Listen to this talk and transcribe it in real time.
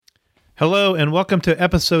Hello, and welcome to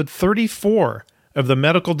episode 34 of the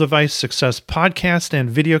Medical Device Success podcast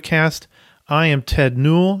and videocast. I am Ted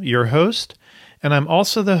Newell, your host, and I'm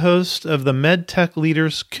also the host of the MedTech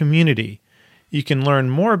Leaders community. You can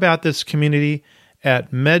learn more about this community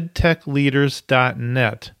at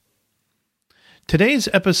medtechleaders.net. Today's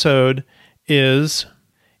episode is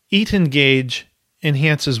Eat Engage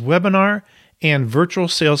enhances webinar and virtual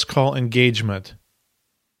sales call engagement.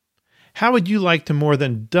 How would you like to more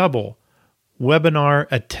than double webinar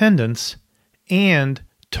attendance and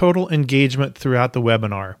total engagement throughout the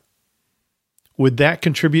webinar? Would that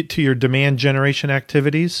contribute to your demand generation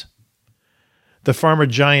activities? The pharma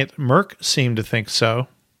giant Merck seemed to think so.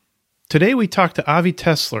 Today we talk to Avi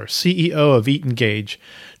Tessler, CEO of Eat Engage,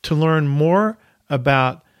 to learn more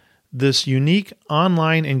about this unique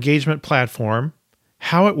online engagement platform,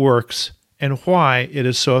 how it works, and why it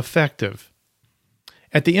is so effective.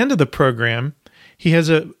 At the end of the program, he has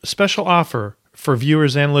a special offer for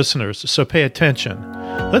viewers and listeners, so pay attention.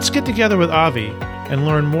 Let's get together with Avi and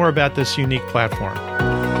learn more about this unique platform.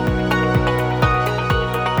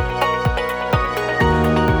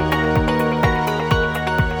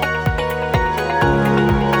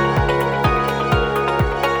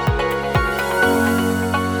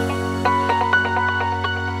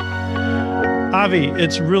 Avi,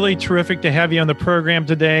 it's really terrific to have you on the program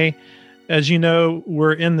today. As you know,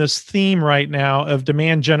 we're in this theme right now of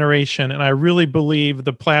demand generation, and I really believe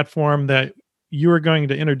the platform that you are going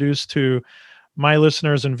to introduce to my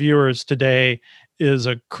listeners and viewers today is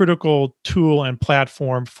a critical tool and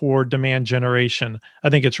platform for demand generation. I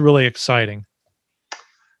think it's really exciting.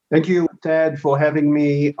 Thank you, Ted, for having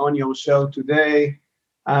me on your show today.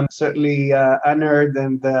 I'm certainly honored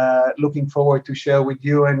and looking forward to share with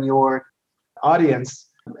you and your audience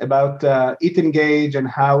about Eat Engage and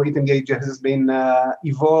how Eat Engage has been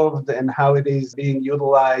evolved and how it is being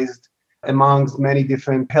utilized amongst many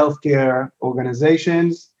different healthcare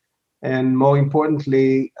organizations, and more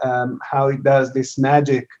importantly, how it does this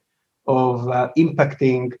magic of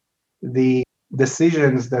impacting the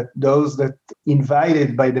decisions that those that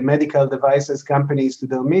invited by the medical devices companies to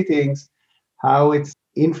their meetings, how it's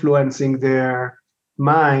influencing their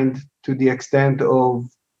mind to the extent of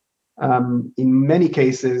in many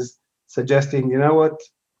cases, suggesting, you know what,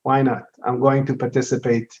 why not? I'm going to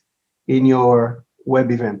participate in your web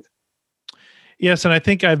event. Yes, and I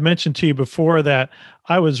think I've mentioned to you before that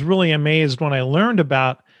I was really amazed when I learned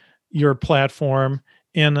about your platform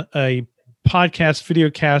in a podcast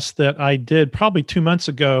videocast that I did probably 2 months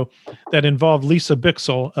ago that involved Lisa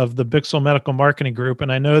Bixel of the Bixel Medical Marketing Group.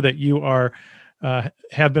 And I know that you are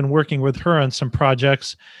have been working with her on some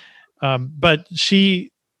projects, but she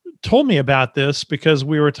told me about this because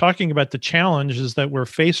we were talking about the challenges that we're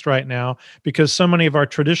faced right now because so many of our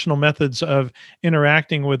traditional methods of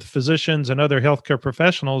interacting with physicians and other healthcare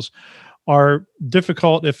professionals are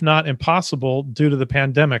difficult, if not impossible, due to the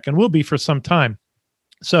pandemic, and will be for some time.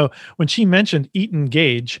 So when she mentioned Eat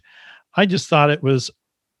Engage, I just thought it was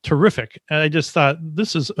terrific. And I just thought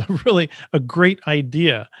this is really a great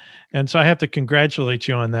idea. And so I have to congratulate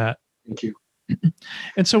you on that. Thank you.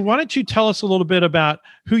 And so why don't you tell us a little bit about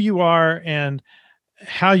who you are and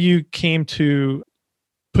how you came to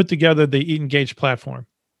put together the Eat Engage platform?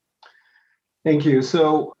 Thank you.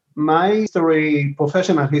 So my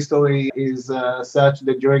professional history is such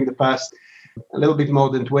that during the past a little bit more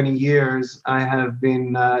than 20 years, I have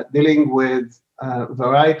been dealing with a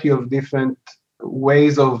variety of different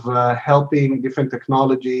ways of helping different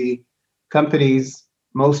technology companies,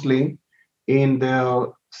 mostly in their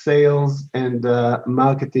sales and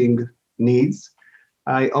marketing needs.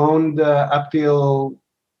 I owned up till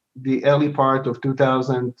the early part of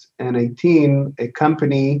 2018 a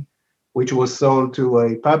company which was sold to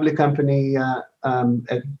a public company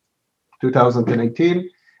at 2018,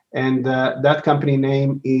 and that company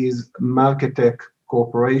name is Marketech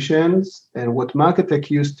Corporations. And what Marketech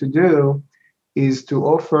used to do is to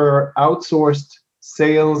offer outsourced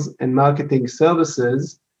sales and marketing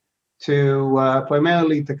services to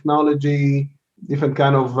primarily technology, different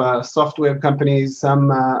kind of software companies, some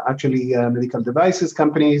actually medical devices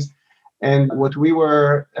companies. And what we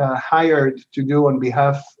were hired to do on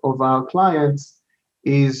behalf of our clients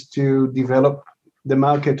is to develop the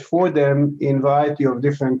market for them in a variety of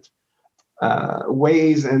different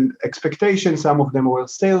ways and expectations. Some of them were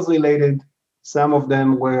sales related, some of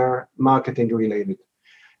them were marketing related.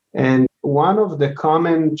 And one of the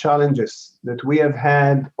common challenges that we have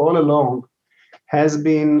had all along has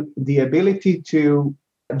been the ability to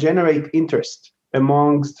generate interest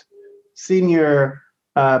amongst senior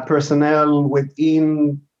personnel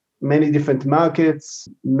within many different markets.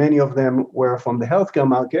 Many of them were from the healthcare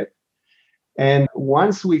market. And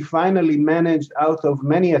once we finally managed, out of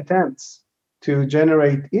many attempts, to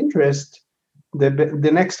generate interest, the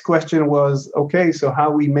next question was, okay, so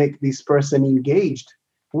how we make this person engaged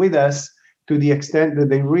with us to the extent that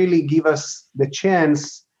they really give us the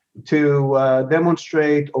chance to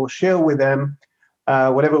demonstrate or share with them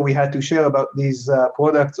whatever we had to share about these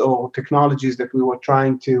products or technologies that we were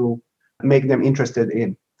trying to make them interested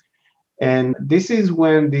in. And this is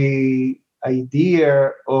when the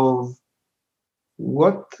idea of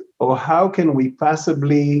what or how can we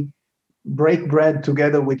possibly break bread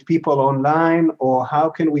together with people online, or how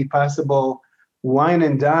can we possibly wine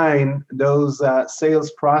and dine those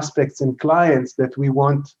sales prospects and clients that we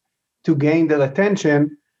want to gain their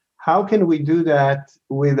attention. How can we do that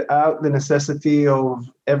without the necessity of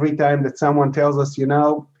every time that someone tells us,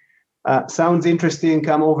 sounds interesting,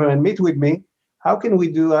 come over and meet with me? How can we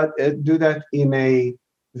do that in a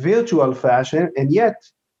virtual fashion and yet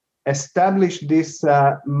establish this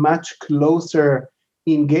much closer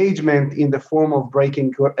engagement in the form of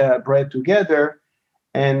breaking bread together?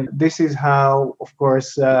 And this is how, of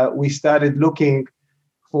course, we started looking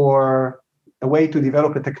for a way to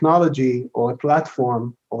develop a technology or a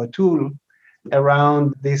platform or a tool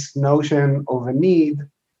around this notion of a need.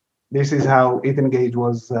 This is how EatEngage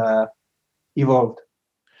was evolved.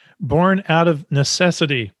 Born out of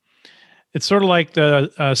necessity. It's sort of like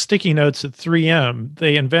the sticky notes at 3M.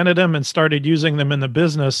 They invented them and started using them in the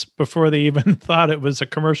business before they even thought it was a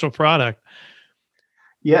commercial product.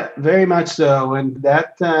 Yeah, very much so. And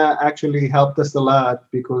that actually helped us a lot,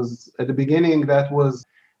 because at the beginning, that was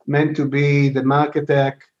meant to be the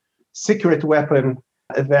MarkeTech secret weapon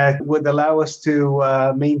that would allow us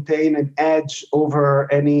to maintain an edge over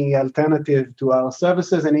any alternative to our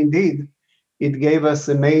services. And indeed, it gave us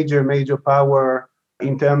a major, major power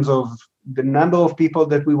in terms of the number of people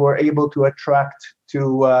that we were able to attract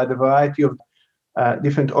to the variety of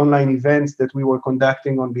different online events that we were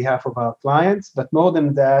conducting on behalf of our clients. But more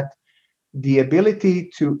than that, the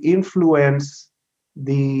ability to influence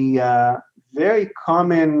the very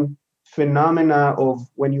common phenomena of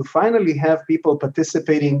when you finally have people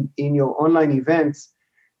participating in your online events.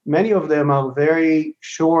 Many of them are very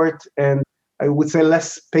short and, I would say,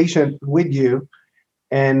 less patient with you.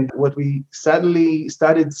 And what we suddenly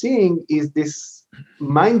started seeing is this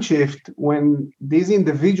mind shift when these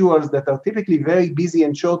individuals that are typically very busy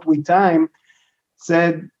and short with time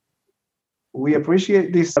said, we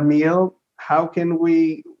appreciate this meal. How can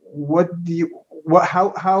we,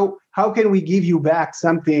 how can we give you back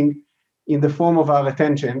something in the form of our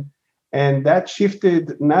attention? And that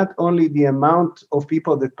shifted not only the amount of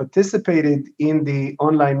people that participated in the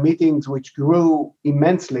online meetings, which grew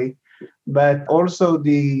immensely, but also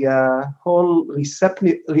the whole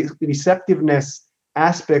receptiveness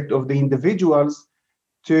aspect of the individuals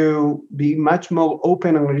to be much more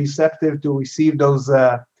open and receptive to receive those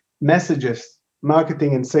messages,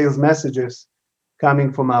 marketing and sales messages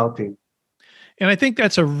coming from our team. And I think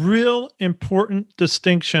that's a real important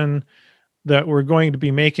distinction that we're going to be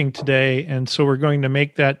making today. And so we're going to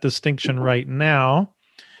make that distinction right now,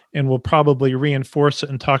 and we'll probably reinforce it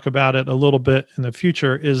and talk about it a little bit in the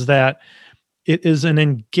future, is that it is an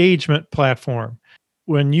engagement platform.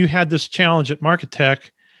 When you had this challenge at MarkeTech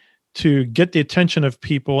to get the attention of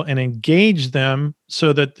people and engage them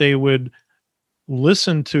so that they would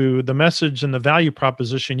listen to the message and the value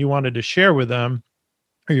proposition you wanted to share with them,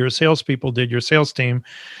 or your salespeople did, your sales team,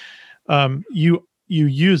 you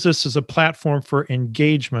use this as a platform for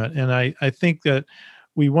engagement. And I think that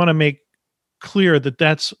we want to make clear that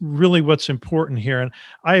that's really what's important here. And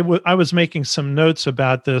I was making some notes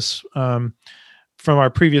about this from our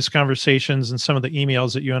previous conversations and some of the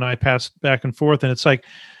emails that you and I passed back and forth. And it's like,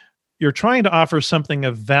 you're trying to offer something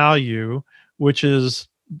of value, which is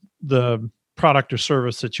the product or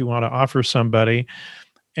service that you want to offer somebody,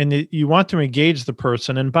 and you want to engage the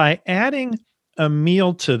person. And by adding a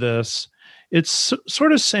meal to this, it's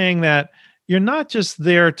sort of saying that you're not just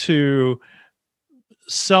there to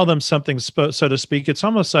sell them something, so to speak. It's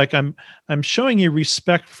almost like I'm showing you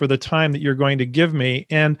respect for the time that you're going to give me,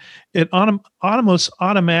 and it almost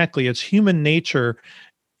automatically, it's human nature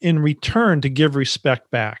in return to give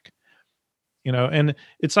respect back. And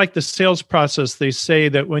it's like the sales process. They say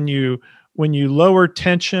that when you lower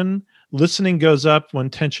tension, listening goes up when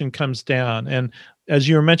tension comes down. And as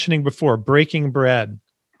you were mentioning before, breaking bread,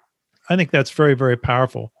 I think that's very, very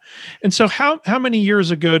powerful. And so how many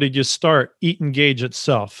years ago did you start EatEngage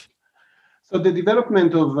itself? So the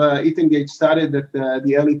development of EatEngage started at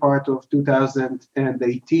the early part of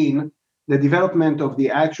 2018, the development of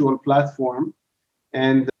the actual platform.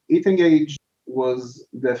 And EatEngage was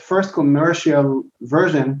the first commercial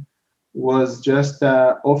version was just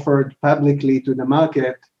offered publicly to the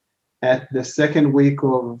market at the second week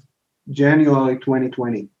of January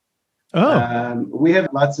 2020. Oh, We have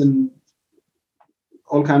lots and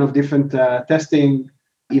all kind of different testing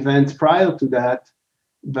events prior to that,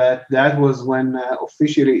 but that was when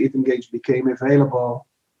officially EatEngage became available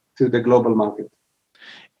to the global market.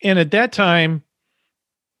 and at that time,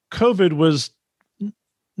 COVID was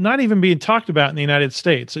not even being talked about in the United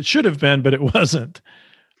States. It should have been, but it wasn't.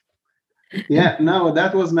 Yeah, no,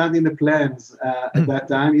 that was not in the plans at that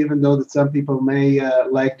time, even though that some people may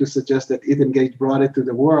like to suggest that EatEngage brought it to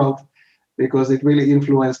the world because it really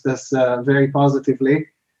influenced us very positively.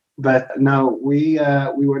 But no, we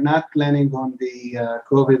were not planning on the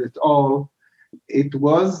COVID at all. It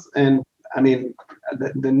was, and I mean,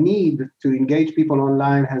 the need to engage people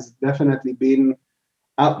online has definitely been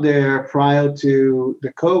out there prior to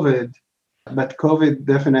the COVID, but COVID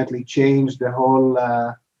definitely changed the whole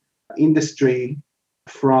industry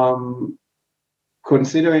from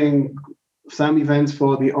considering some events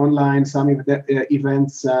for the online, some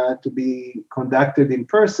events to be conducted in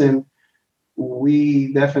person.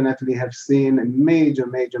 We definitely have seen a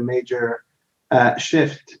major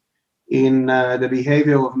shift in the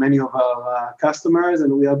behavior of many of our customers,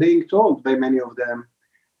 and we are being told by many of them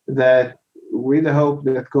that with the hope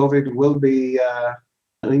that COVID will be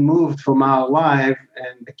removed from our life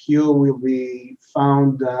and a cure will be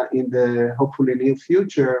found in the hopefully near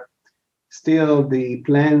future, still the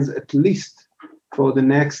plans, at least for the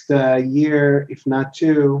next year, if not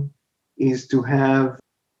two, is to have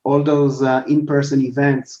all those in-person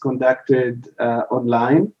events conducted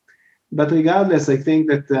online. But regardless, I think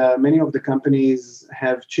that many of the companies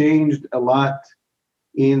have changed a lot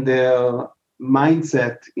in their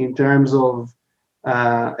mindset in terms of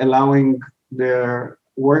allowing their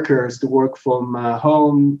workers to work from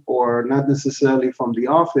home or not necessarily from the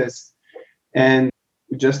office, and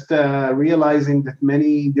just realizing that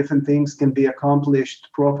many different things can be accomplished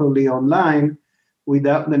properly online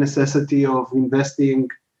without the necessity of investing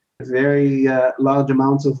very large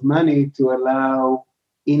amounts of money to allow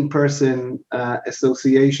in-person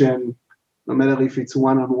association, no matter if it's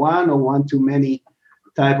one-on-one or one-to-many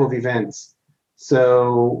type of events.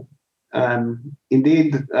 So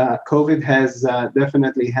indeed, COVID has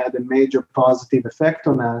definitely had a major positive effect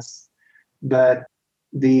on us, but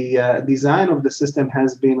the design of the system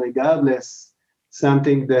has been, regardless,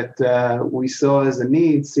 something that we saw as a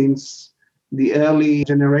need since the early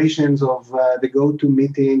generations of the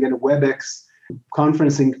GoToMeeting and WebEx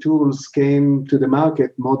conferencing tools came to the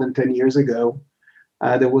market more than 10 years ago.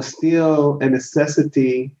 There was still a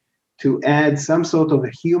necessity to add some sort of a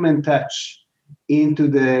human touch into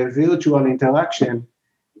the virtual interaction.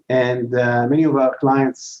 And many of our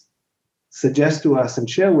clients suggest to us and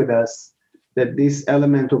share with us that this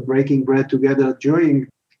element of breaking bread together during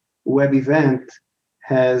web event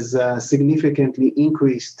has significantly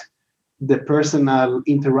increased the personal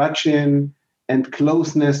interaction and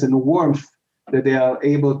closeness and warmth that they are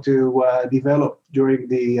able to develop during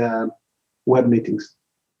the web meetings.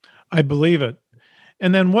 I believe it.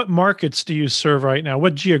 And then what markets do you serve right now?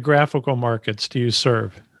 What geographical markets do you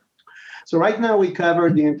serve? So right now we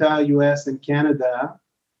cover the entire US and Canada.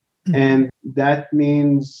 And that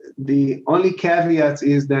means the only caveat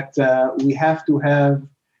is that we have to have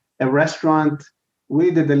a restaurant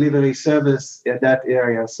with a delivery service at that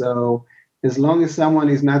area. So as long as someone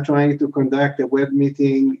is not trying to conduct a web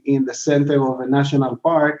meeting in the center of a national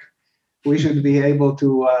park, we should be able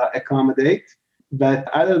to accommodate. But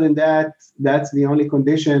other than that, that's the only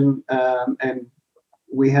condition. And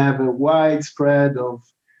we have a wide spread of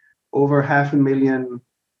over 500,000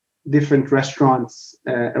 different restaurants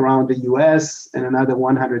around the US and another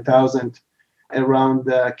 100,000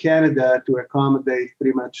 around Canada to accommodate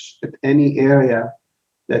pretty much at any area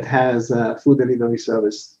that has food delivery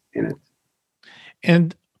service in it.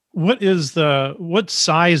 And what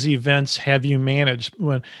size events have you managed?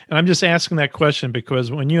 And I'm just asking that question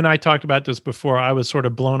because when you and I talked about this before, I was sort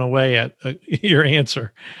of blown away at your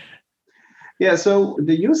answer. Yeah, so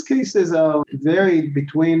the use cases are varied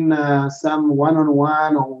between some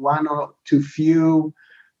one-on-one or one or two few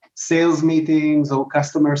sales meetings or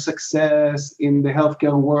customer success. In the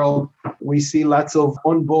healthcare world, we see lots of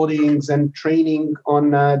onboardings and training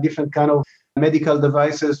on different kind of medical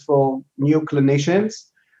devices for new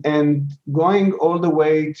clinicians, and going all the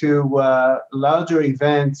way to larger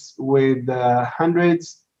events with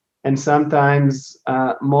hundreds and sometimes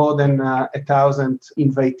more than 1,000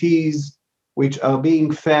 invitees, which are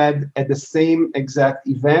being fed at the same exact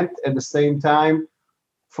event at the same time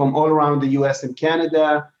from all around the US and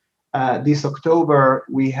Canada. this October,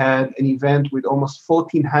 we had an event with almost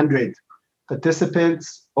 1,400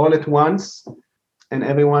 participants all at once, and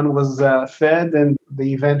everyone was fed, and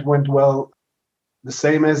the event went well, the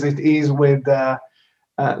same as it is with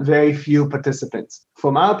very few participants.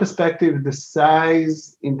 From our perspective, the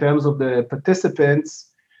size in terms of the participants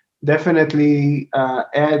definitely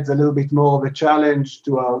adds a little bit more of a challenge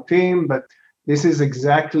to our team, but this is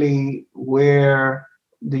exactly where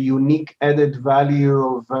the unique added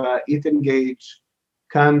value of Eat Engage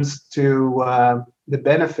comes to the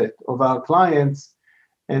benefit of our clients.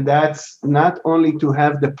 And that's not only to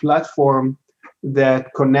have the platform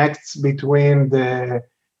that connects between the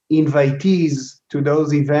invitees to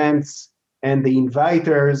those events and the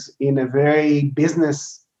inviters in a very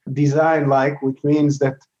business design like, which means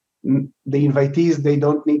that the invitees, they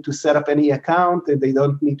don't need to set up any account and they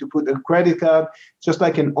don't need to put a credit card, just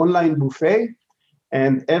like an online buffet.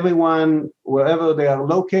 And everyone, wherever they are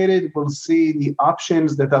located, will see the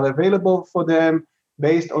options that are available for them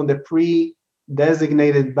based on the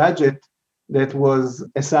pre-designated budget that was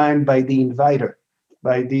assigned by the inviter,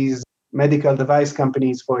 by these medical device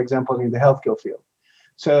companies, for example, in the healthcare field.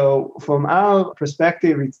 So from our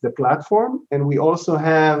perspective, it's the platform. And we also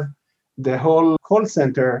have the whole call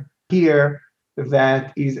center here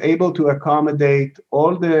that is able to accommodate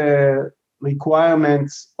all the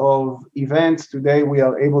requirements of events. Today, we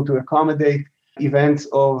are able to accommodate events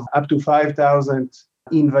of up to 5,000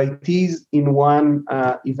 invitees in one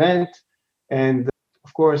event. And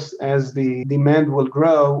of course, as the demand will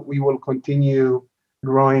grow, we will continue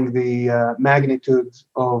growing the magnitude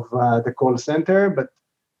of the call center. But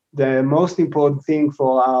the most important thing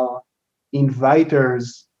for our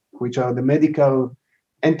inviters, which are the medical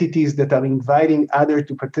entities that are inviting others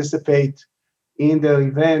to participate in their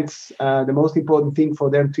events, the most important thing for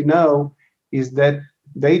them to know is that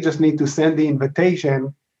they just need to send the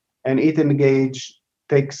invitation, and Eat Engage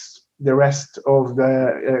takes the rest of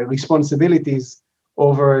the responsibilities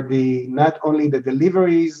over not only the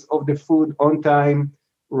deliveries of the food on time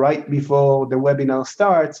right before the webinar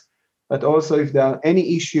starts, but also if there are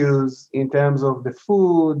any issues in terms of the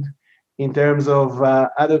food, in terms of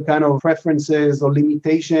other kind of preferences or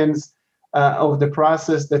limitations of the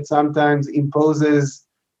process that sometimes imposes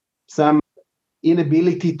some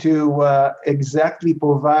inability to exactly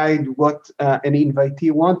provide what an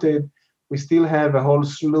invitee wanted, we still have a whole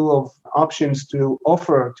slew of options to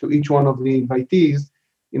offer to each one of the invitees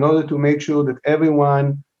in order to make sure that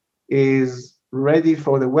everyone is ready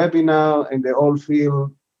for the webinar and they all feel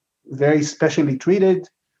very specially treated.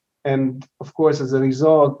 And of course, as a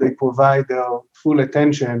result, they provide their full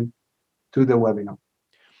attention to the webinar.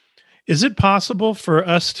 Is it possible for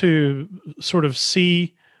us to sort of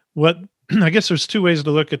see what, I guess there's two ways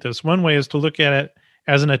to look at this. One way is to look at it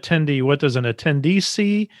as an attendee. What does an attendee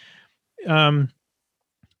see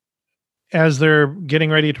as they're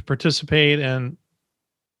getting ready to participate and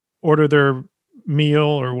order their meal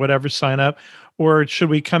or whatever, sign up? Or should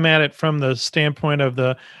we come at it from the standpoint of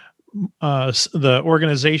the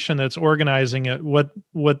organization that's organizing it,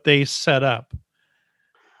 what they set up?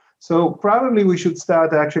 So probably we should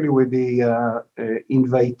start actually with the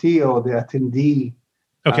invitee or the attendee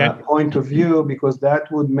point of view, because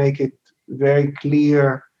that would make it very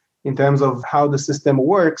clear in terms of how the system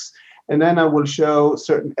works. And then I will show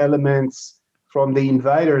certain elements from the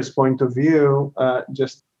inviter's point of view,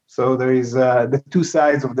 just so there is the two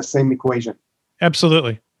sides of the same equation.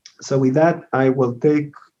 Absolutely. So with that, I will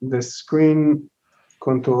take the screen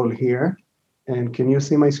control here. And can you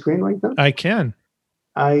see my screen right now? I can.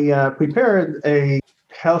 I prepared a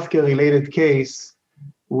healthcare-related case,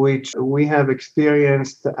 which we have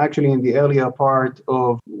experienced actually in the earlier part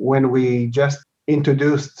of when we just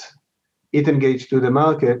introduced Eat Engage to the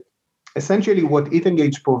market. Essentially, what Eat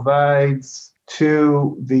Engage provides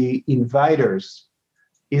to the inviters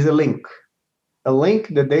is a link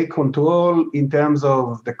that they control in terms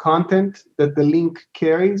of the content that the link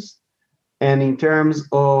carries and in terms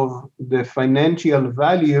of the financial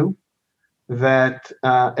value that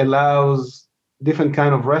allows different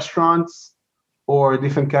kind of restaurants or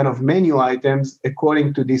different kind of menu items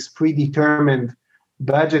according to this predetermined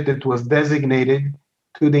budget that was designated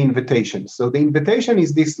to the invitation. So the invitation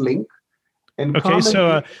is this link. And okay,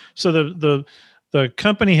 so the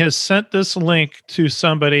company has sent this link to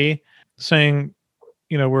somebody saying,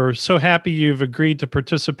 we're so happy you've agreed to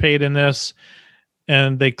participate in this,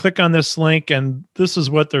 and they click on this link, and this is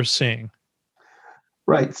what they're seeing.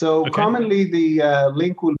 Right. So commonly the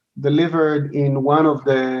link will be delivered in one of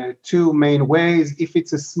the two main ways. If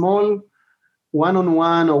it's a small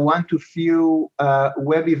one-on-one or one-to-few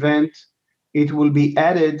web event, it will be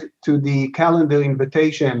added to the calendar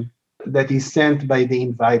invitation that is sent by the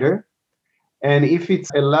inviter. And if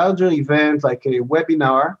it's a larger event like a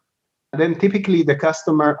webinar, then typically the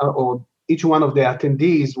customer or each one of the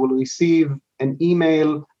attendees will receive an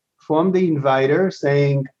email from the inviter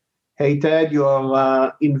saying, hey, Ted, you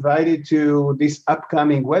are invited to this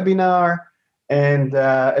upcoming webinar. And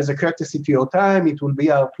as a courtesy to your time, it will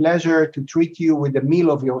be our pleasure to treat you with a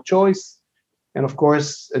meal of your choice. And of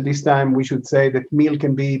course, at this time, we should say that meal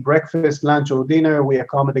can be breakfast, lunch, or dinner. We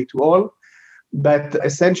accommodate to all. But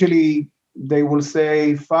essentially, they will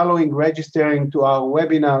say, following registering to our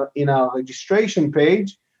webinar in our registration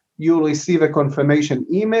page, you'll receive a confirmation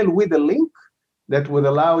email with a link that will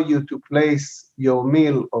allow you to place your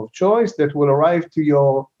meal of choice that will arrive to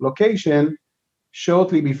your location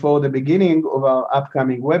shortly before the beginning of our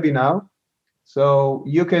upcoming webinar. So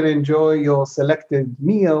you can enjoy your selected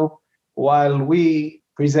meal while we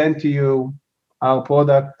present to you our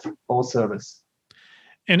product or service.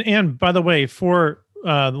 And by the way, for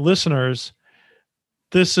listeners,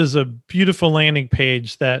 this is a beautiful landing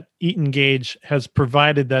page that EatEngage has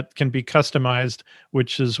provided that can be customized,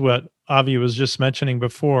 which is what Avi was just mentioning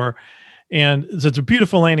before. And it's a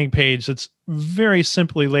beautiful landing page that's very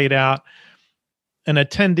simply laid out. An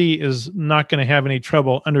attendee is not going to have any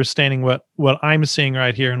trouble understanding what I'm seeing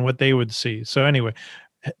right here and what they would see. So anyway,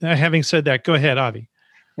 having said that, go ahead, Avi.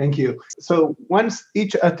 Thank you. So once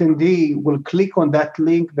each attendee will click on that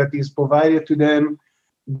link that is provided to them,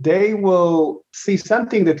 they will see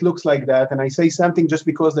something that looks like that. And I say something just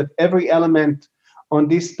because that every element on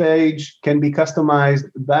this page can be customized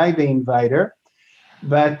by the inviter.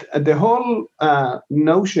 But the whole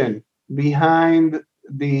notion behind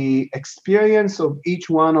the experience of each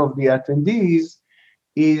one of the attendees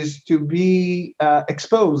is to be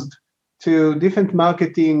exposed to different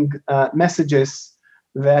marketing messages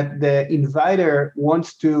that the inviter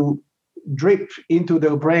wants to drip into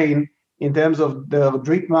their brain in terms of the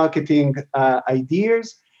drip marketing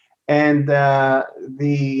ideas. And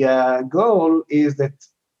the goal is that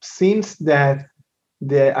since that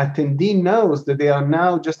the attendee knows that they are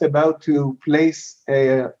now just about to place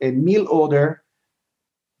a meal order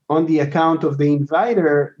on the account of the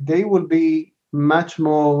inviter, they will be much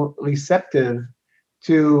more receptive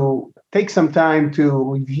to take some time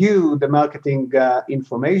to review the marketing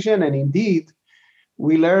information. And indeed,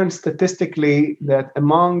 we learned statistically that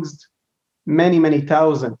amongst many, many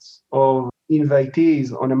thousands of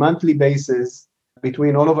invitees on a monthly basis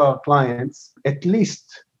between all of our clients, at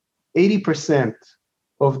least 80%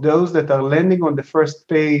 of those that are landing on the first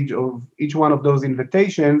page of each one of those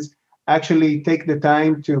invitations actually take the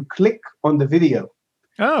time to click on the video.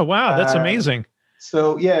 Oh, wow. That's amazing.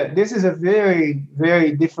 So, yeah, this is a very,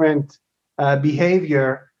 very different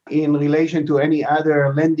behavior in relation to any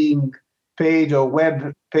other landing page or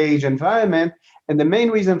web page environment. And the main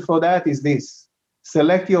reason for that is this: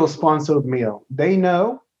 select your sponsored meal. They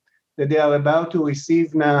know that they are about to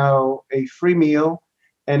receive now a free meal,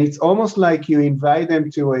 and it's almost like you invite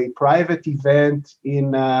them to a private event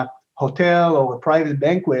in a hotel or a private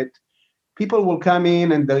banquet. People will come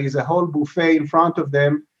in and there is a whole buffet in front of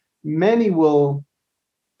them. Many will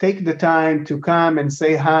take the time to come and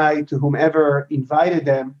say hi to whomever invited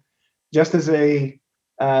them, just as a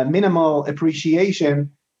minimal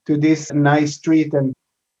appreciation to this nice treat and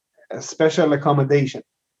special accommodation.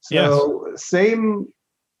 So same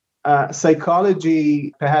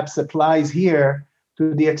psychology perhaps applies here,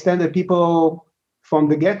 to the extent that people from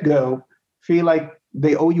the get-go feel like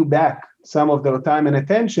they owe you back some of their time and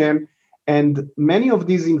attention. And many of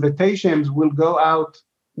these invitations will go out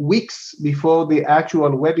weeks before the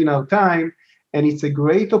actual webinar time. And it's a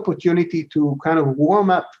great opportunity to kind of warm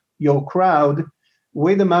up your crowd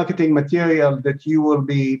with the marketing material that you will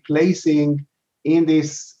be placing in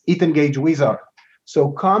this EatEngage wizard.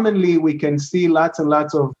 So commonly we can see lots and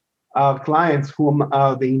lots of our clients whom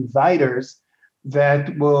are the inviters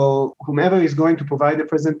that will, whomever is going to provide the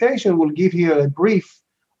presentation will give here a brief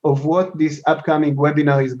of what this upcoming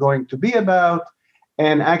webinar is going to be about,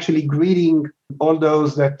 and actually greeting all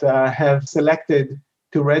those that have selected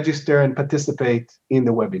to register and participate in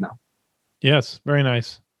the webinar. Yes, very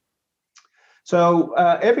nice. So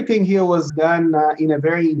everything here was done in a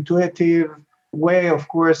very intuitive way. Of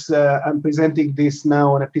course, I'm presenting this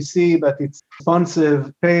now on a PC, but it's a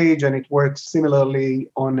responsive page, and it works similarly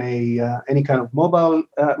on any kind of mobile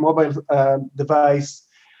device.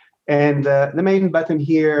 And the main button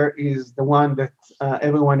here is the one that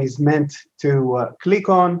everyone is meant to click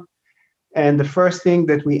on. And the first thing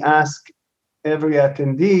that we ask every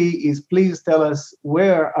attendee is, please tell us,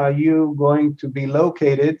 where are you going to be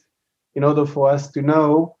located, in order for us to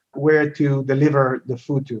know where to deliver the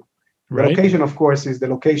food to. The Right. location, of course, is the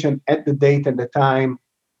location at the date and the time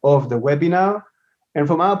of the webinar. And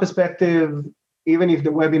from our perspective, even if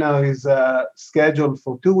the webinar is scheduled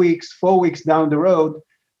for 2 weeks, 4 weeks down the road,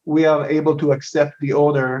 we are able to accept the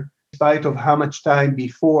order in spite of how much time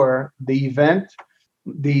before the event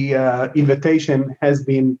the invitation has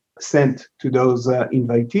been sent to those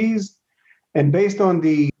invitees. And based on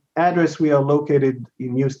the address, we are located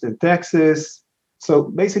in Houston, Texas. So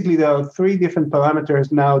basically, there are 3 different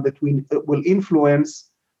parameters now that will influence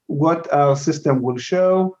what our system will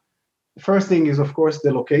show. The first thing is, of course,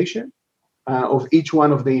 the location of each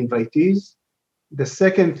one of the invitees. The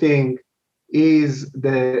second thing is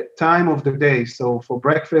the time of the day. So for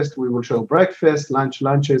breakfast, we will show breakfast,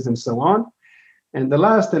 lunches, and so on. And the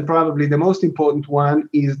last and probably the most important one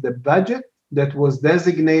is the budget that was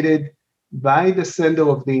designated by the sender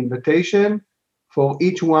of the invitation for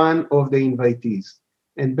each one of the invitees.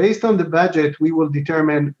 And based on the budget, we will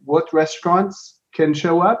determine what restaurants can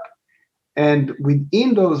show up. And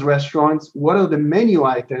within those restaurants, what are the menu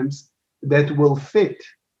items that will fit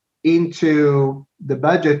into the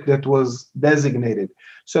budget that was designated.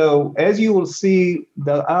 So as you will see,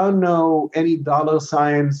 there are no any dollar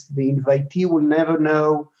signs. The invitee will never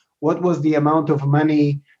know what was the amount of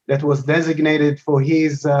money that was designated for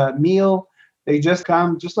his meal. They just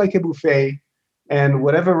come just like a buffet, and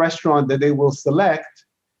whatever restaurant that they will select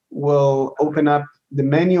will open up the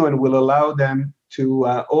menu and will allow them to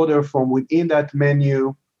order from within that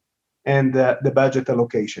menu and the budget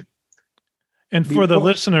allocation. And for the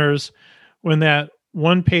listeners, when that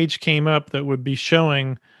one page came up that would be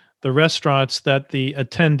showing the restaurants that the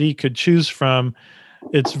attendee could choose from,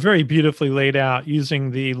 it's very beautifully laid out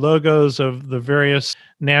using the logos of the various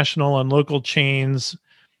national and local chains.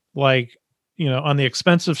 Like, on the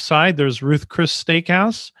expensive side, there's Ruth Chris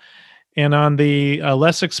Steakhouse. And on the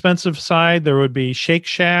less expensive side, there would be Shake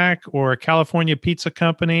Shack or California Pizza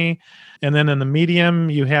Company. And then in the medium,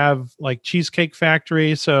 you have like Cheesecake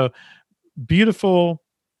Factory. So beautiful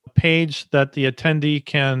page that the attendee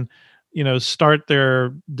can, start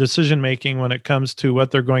their decision making when it comes to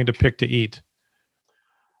what they're going to pick to eat.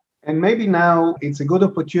 And maybe now it's a good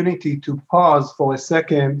opportunity to pause for a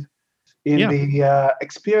second in the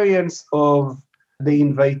experience of the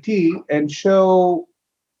invitee and show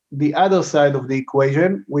the other side of the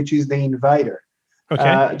equation, which is the inviter.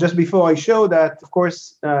 Okay. Just before I show that, of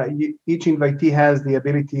course, each invitee has the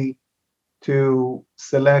ability to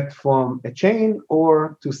select from a chain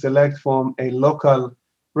or to select from a local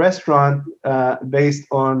restaurant based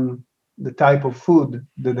on the type of food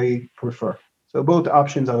that they prefer. So both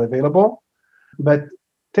options are available. But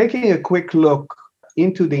taking a quick look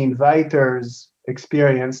into the inviter's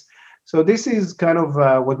experience, so this is kind of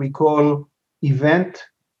what we call event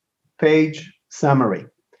page summary.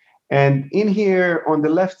 And in here on the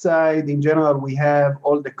left side, in general, we have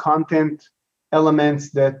all the content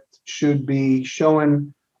elements that should be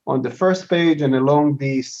shown on the first page and along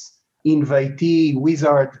this invitee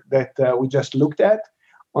wizard that we just looked at.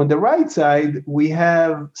 On the right side, we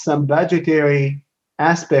have some budgetary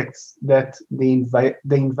aspects that the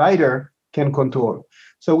inviter can control.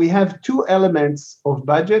 So we have 2 elements of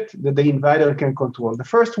budget that the inviter can control. The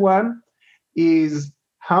first one is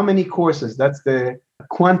how many courses, that's the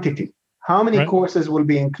quantity. How many courses will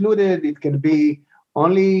be included? It can be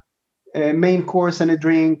only a main course and a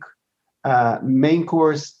drink, main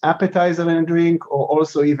course, appetizer and a drink, or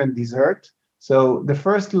also even dessert. So the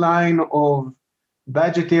first line of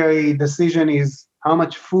budgetary decision is how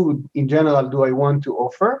much food in general do I want to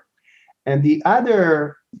offer? And the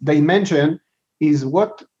other dimension is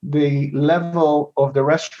what the level of the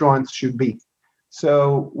restaurant should be.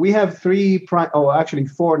 So we have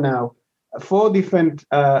 4 now, 4 different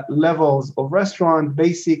levels of restaurant: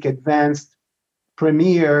 basic, advanced,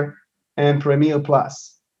 premier, and premier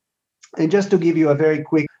plus. And just to give you a very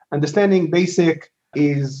quick understanding, basic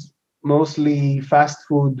is mostly fast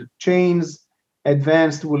food chains.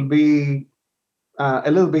 Advanced will be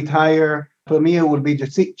a little bit higher. Premier will be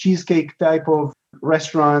just cheesecake type of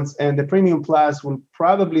restaurants. And the premium plus will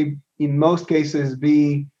probably, in most cases,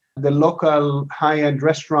 be the local high-end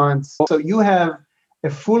restaurants. So you have a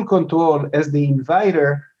full control as the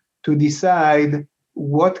inviter to decide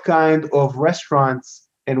what kind of restaurants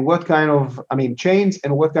and what kind of, chains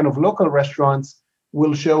and what kind of local restaurants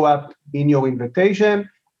will show up in your invitation,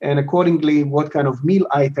 and accordingly, what kind of meal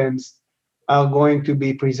items are going to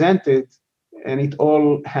be presented. And it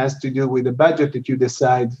all has to do with the budget that you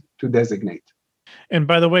decide to designate. And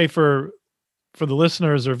by the way, for the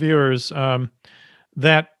listeners or viewers,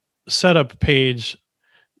 that setup page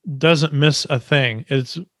doesn't miss a thing.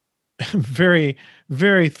 It's very,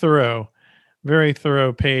 very thorough very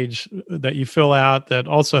thorough page that you fill out that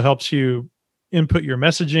also helps you input your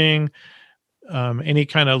messaging, any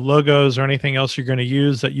kind of logos or anything else you're going to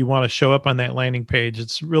use that you want to show up on that landing page.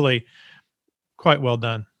 It's really quite well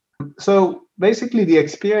done. So basically, the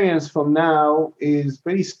experience from now is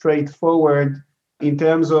pretty straightforward in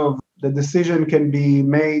terms of the decision can be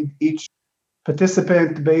made each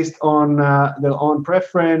participant based on their own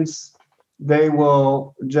preference. They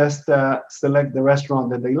will just select the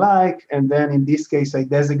restaurant that they like. And then in this case, I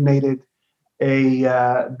designated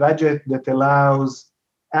a budget that allows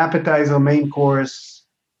appetizer, main course,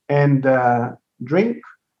 and drink.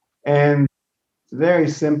 And very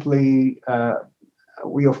simply,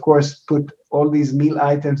 we of course put all these meal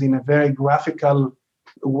items in a very graphical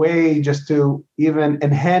way just to even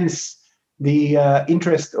enhance the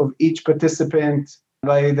interest of each participant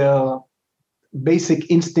by the basic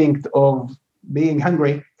instinct of being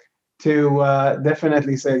hungry to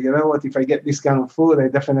definitely say, you know what, if I get this kind of food, I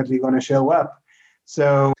definitely going to show up.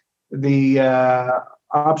 So the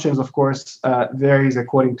options, of course, varies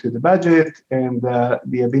according to the budget, and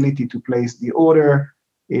the ability to place the order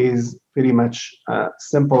is pretty much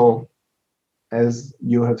simple as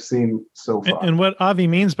you have seen so far. And what Avi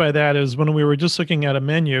means by that is when we were just looking at a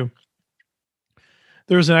menu,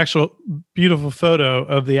 there's an actual beautiful photo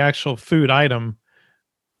of the actual food item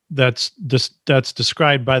that's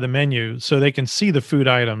described by the menu, so they can see the food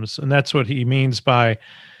items. And that's what he means by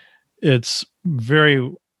it's very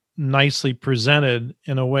nicely presented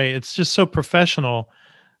in a way. It's just so professional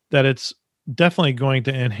that it's definitely going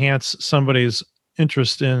to enhance somebody's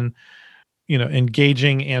interest in,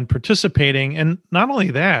 engaging and participating. And not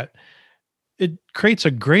only that, it creates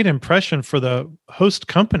a great impression for the host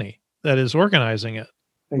company that is organizing it.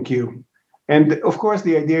 Thank you. And of course,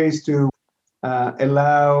 the idea is to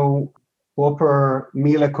allow proper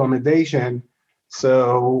meal accommodation.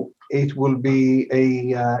 So it will be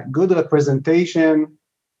a good representation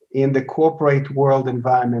in the corporate world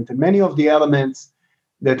environment. And many of the elements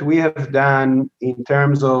that we have done in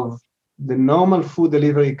terms of the normal food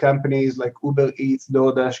delivery companies like Uber Eats,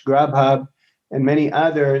 DoorDash, Grubhub, and many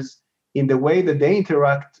others, in the way that they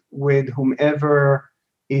interact with whomever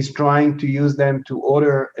is trying to use them to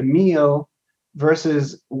order a meal,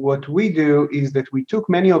 versus what we do is that we took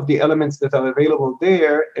many of the elements that are available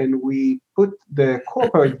there and we put the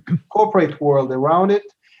corporate world around it,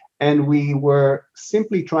 and we were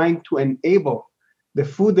simply trying to enable the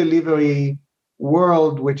food delivery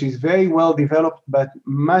world, which is very well developed, but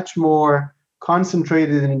much more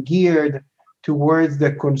concentrated and geared towards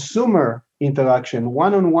the consumer interaction,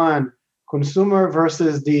 one-on-one consumer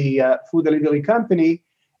versus the food delivery company.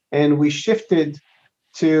 And we shifted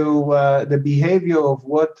to the behavior of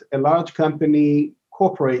what a large company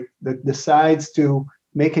corporate that decides to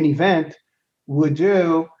make an event would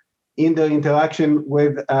do in their interaction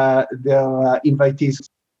with their invitees.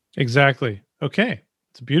 Exactly. Okay.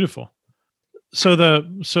 It's beautiful. So the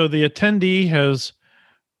attendee has,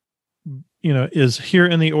 is here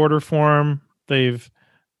in the order form. They've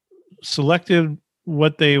selected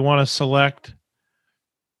what they want to select.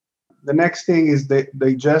 The next thing is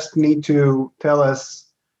they just need to tell us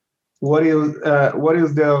what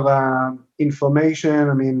is their information.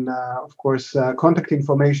 I mean, of course, contact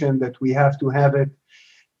information that we have to have it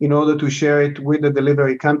in order to share it with the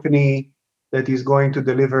delivery company that is going to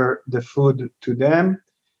deliver the food to them.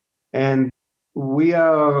 And we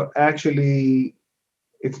are actually,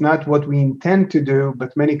 it's not what we intend to do,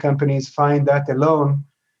 but many companies find that alone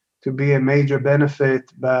to be a major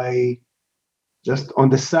benefit by just on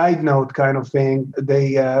the side note kind of thing.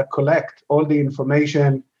 They collect all the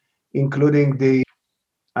information, including the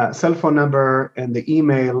cell phone number and the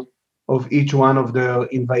email of each one of the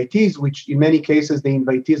invitees, which in many cases, the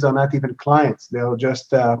invitees are not even clients. They are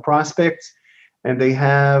just prospects. And they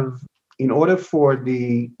have, in order for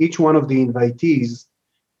each one of the invitees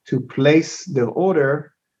to place their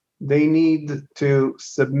order, they need to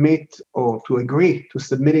submit or to agree to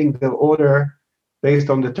submitting their order based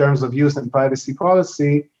on the terms of use and privacy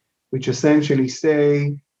policy, which essentially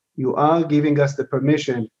say you are giving us the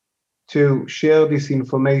permission to share this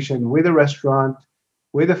information with a restaurant,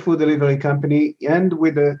 with a food delivery company, and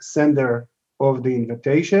with the sender of the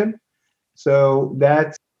invitation. So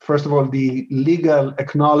that's, first of all, the legal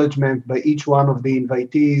acknowledgement by each one of the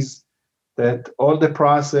invitees that all the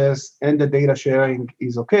process and the data sharing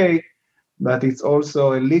is okay, but it's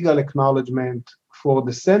also a legal acknowledgement for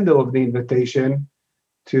the sender of the invitation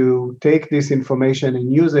to take this information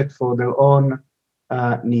and use it for their own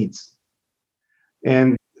needs.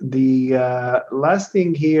 And the last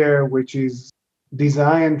thing here, which is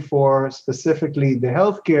designed for specifically the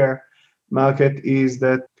healthcare market, is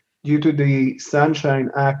that due to the Sunshine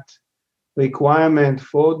Act requirement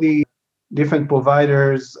for the different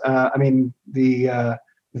providers, the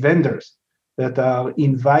vendors that are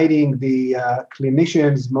inviting the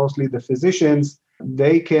clinicians, mostly the physicians,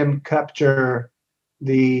 they can capture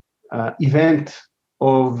the event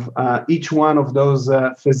of each one of those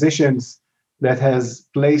physicians that has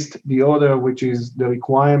placed the order, which is the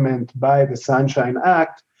requirement by the Sunshine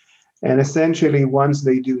Act. And essentially, once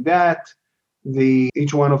they do that,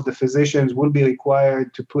 each one of the physicians will be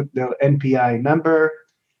required to put their NPI number,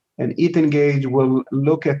 and eatengage will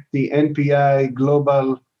look at the NPI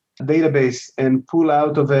global database and pull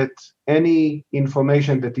out of it any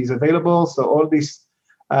information that is available. So all this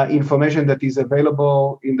information that is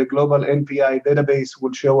available in the global NPI database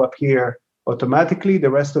will show up here automatically.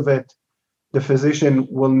 The rest of it, the physician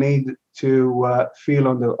will need to fill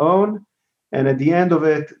on their own. And at the end of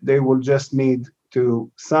it, they will just need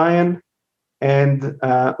to sign. And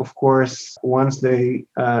of course, once they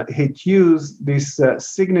hit use, this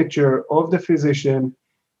signature of the physician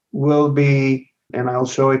will be, and I'll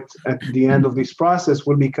show it at the end of this process,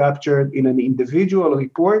 will be captured in an individual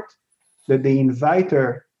report that the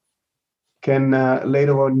inviter can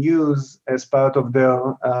later on use as part of their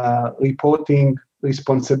reporting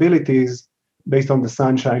responsibilities based on the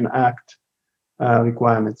Sunshine Act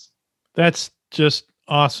requirements. That's just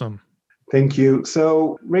awesome. Thank you.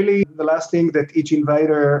 So really, the last thing that each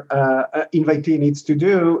invitee needs to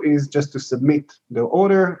do is just to submit the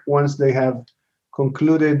order once they have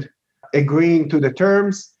concluded agreeing to the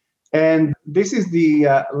terms. And this is the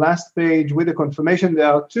last page with the confirmation.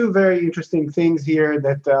 There are two very interesting things here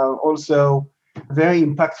that are also very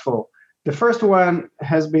impactful. The first one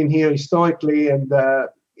has been here historically, and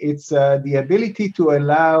it's the ability to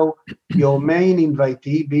allow your main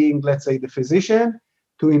invitee, being, let's say, the physician,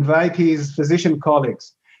 to invite his physician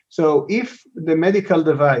colleagues. So if the medical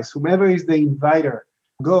device, whomever is the inviter,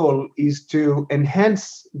 goal is to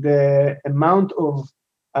enhance the amount of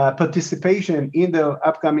participation in the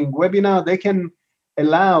upcoming webinar, they can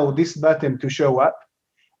allow this button to show up.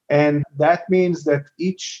 And that means that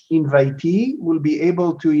each invitee will be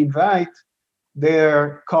able to invite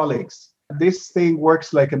their colleagues. This thing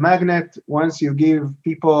works like a magnet. Once you give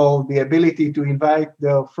people the ability to invite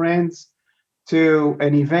their friends to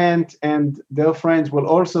an event and their friends will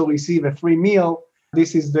also receive a free meal,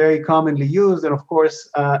 this is very commonly used and, of course,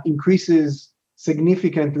 increases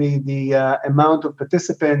significantly the amount of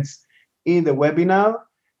participants in the webinar.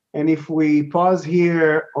 And if we pause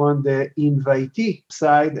here on the invitee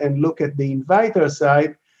side and look at the inviter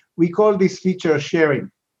side, we call this feature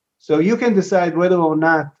sharing. So you can decide whether or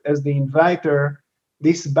not, as the inviter,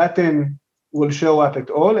 this button will show up at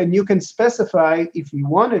all. And you can specify, if you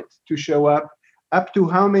want it to show up to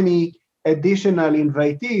how many additional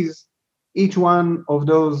invitees each one of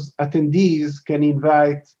those attendees can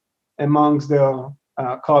invite amongst their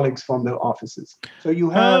colleagues from their offices. So you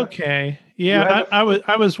have... Okay. Yeah,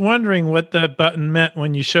 I was wondering what that button meant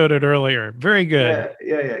when you showed it earlier. Very good.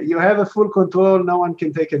 Yeah. You have a full control. No one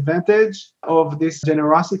can take advantage of this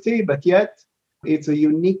generosity, but yet it's a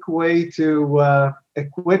unique way to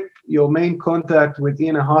equip your main contact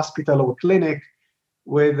within a hospital or clinic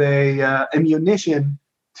with a ammunition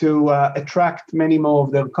to attract many more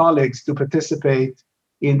of their colleagues to participate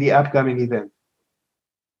in the upcoming event.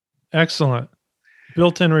 Excellent.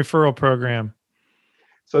 Built-in referral program.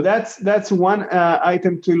 So that's one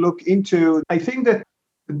item to look into. I think that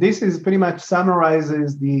this is pretty much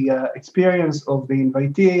summarizes the experience of the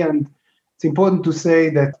invitee. And it's important to say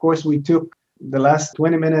that, of course, we took the last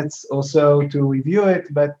 20 minutes or so to review it,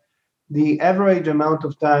 but the average amount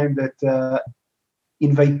of time that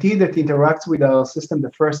invitee that interacts with our system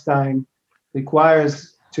the first time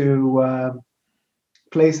requires to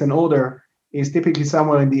place an order is typically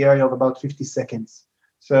somewhere in the area of about 50 seconds.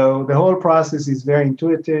 So the whole process is very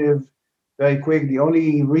intuitive, very quick. The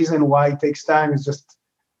only reason why it takes time is just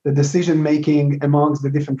the decision-making amongst the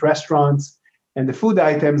different restaurants and the food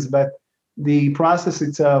items, but the process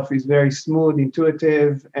itself is very smooth,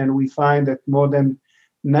 intuitive, and we find that more than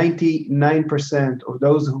 99% of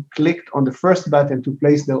those who clicked on the first button to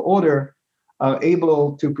place their order are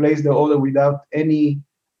able to place their order without any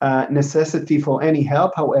necessity for any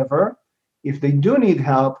help. However, if they do need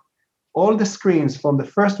help, all the screens from the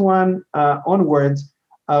first one onwards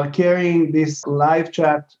are carrying this live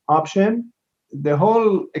chat option. The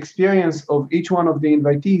whole experience of each one of the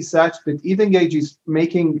invitees is such that eatengage is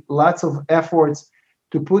making lots of efforts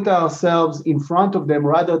to put ourselves in front of them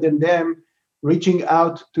rather than them reaching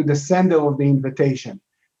out to the sender of the invitation.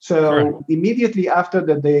 So Correct. Immediately after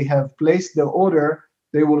that they have placed their order,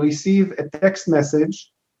 they will receive a text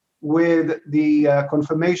message with the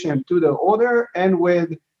confirmation to the order and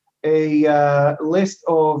with a list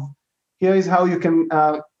of here is how you can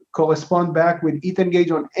correspond back with Eat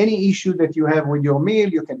Engage on any issue that you have with your meal.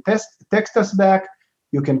 You can text us back,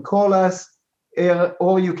 you can call us,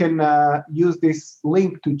 or you can use this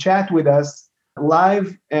link to chat with us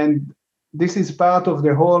live. And this is part of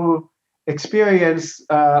the whole experience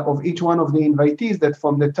of each one of the invitees, that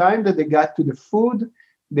from the time that they got to the food,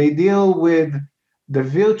 they deal with the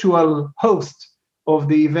virtual host of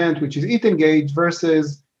the event, which is Eat Engage,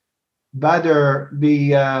 versus Badr,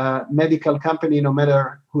 the medical company, no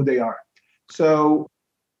matter who they are. So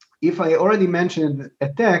if I already mentioned a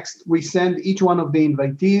text, we send each one of the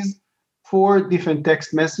invitees 4 different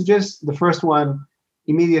text messages. The first one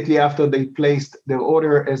immediately after they placed their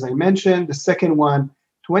order, as I mentioned. The second one,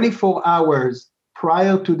 24 hours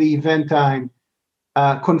prior to the event time,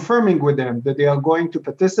 confirming with them that they are going to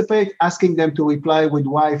participate, asking them to reply with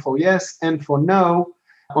Y for yes and for no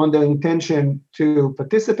on their intention to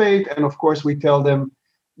participate. And of course, we tell them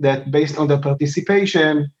that based on their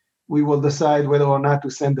participation, we will decide whether or not to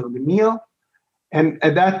send them the meal. And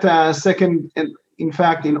at that second, in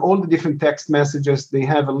fact, in all the different text messages, they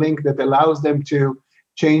have a link that allows them to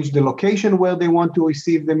change the location where they want to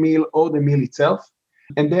receive the meal or the meal itself.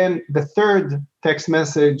 And then the third text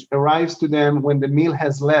message arrives to them when the meal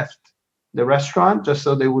has left the restaurant, just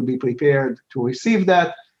so they would be prepared to receive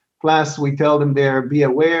that. Plus, we tell them there, be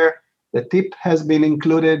aware, the tip has been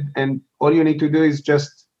included, and all you need to do is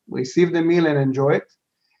just receive the meal and enjoy it.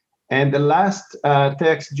 And the last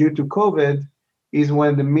text due to COVID is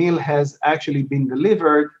when the meal has actually been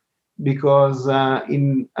delivered, because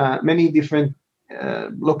in many different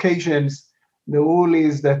locations, the rule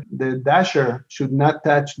is that the dasher should not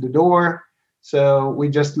touch the door. So we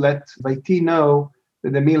just let invitee know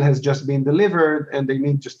that the meal has just been delivered and they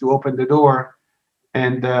need just to open the door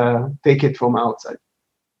and take it from outside.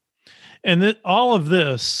 And that all of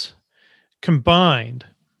this combined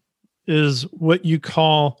is what you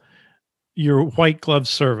call your white glove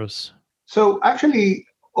service. So actually,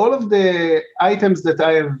 all of the items that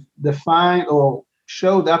I have defined or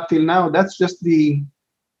showed up till now, that's just the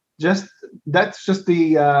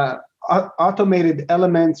automated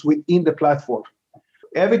elements within the platform.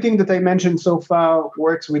 Everything that I mentioned so far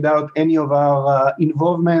works without any of our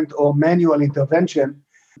involvement or manual intervention.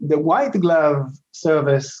 The white glove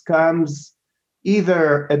service comes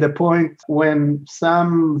either at the point when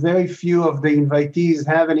some very few of the invitees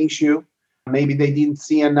have an issue. Maybe they didn't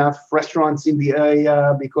see enough restaurants in the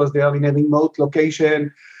area because they are in a remote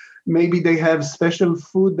location. Maybe they have special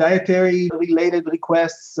food dietary related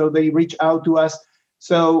requests, so they reach out to us.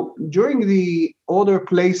 So during the order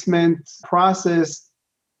placement process,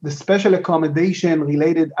 the special accommodation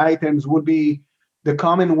related items would be the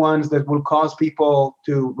common ones that will cause people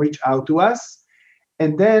to reach out to us.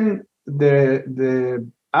 And then the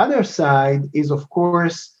other side is, of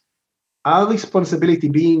course, our responsibility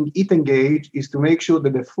being Eat Engage is to make sure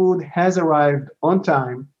that the food has arrived on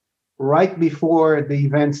time right before the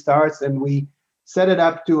event starts, and we set it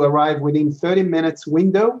up to arrive within 30 minutes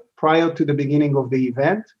window prior to the beginning of the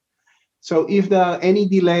event. So if there are any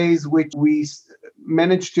delays, which we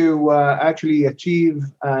managed to actually achieve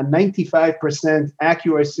 95%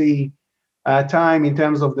 accuracy time in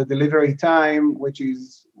terms of the delivery time, which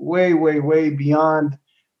is way, way, way beyond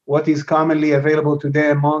what is commonly available today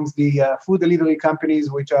amongst the food delivery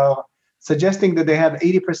companies, which are suggesting that they have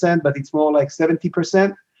 80%, but it's more like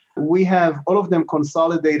 70%. We have all of them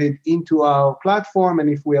consolidated into our platform, and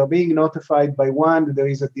if we are being notified by one that there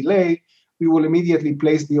is a delay, we will immediately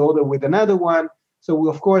place the order with another one. So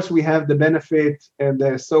of course, we have the benefit and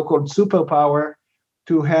the so-called superpower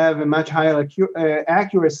to have a much higher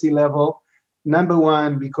accuracy level. Number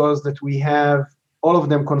one, because that we have all of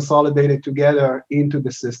them consolidated together into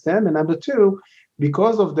the system. And number two,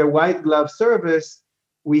 because of the white glove service,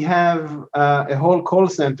 we have a whole call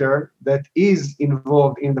center that is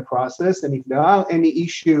involved in the process. And if there are any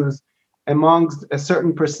issues amongst a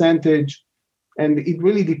certain percentage, and it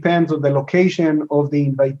really depends on the location of the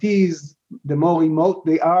invitees, the more remote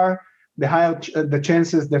they are, the higher the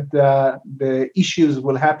chances that the issues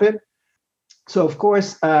will happen. So, of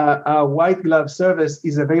course, our white glove service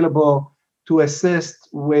is available to assist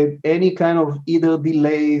with any kind of either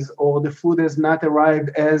delays or the food has not arrived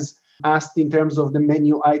as asked in terms of the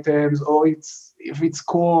menu items, or if it's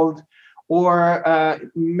cold, or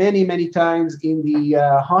many, many times in the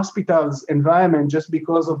hospital's environment, just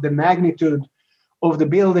because of the magnitude of the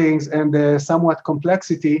buildings and the somewhat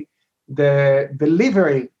complexity, the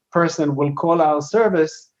delivery person will call our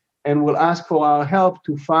service and will ask for our help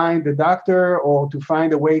to find the doctor or to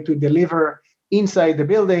find a way to deliver inside the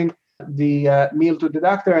building the meal to the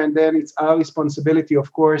doctor. And then it's our responsibility,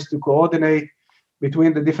 of course, to coordinate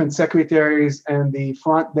between the different secretaries and the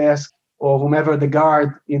front desk or whomever the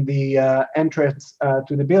guard in the entrance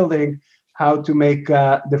to the building, how to make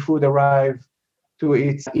the food arrive to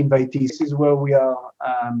its invitees. This is where we are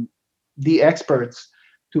the experts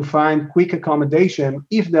to find quick accommodation,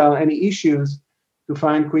 if there are any issues, to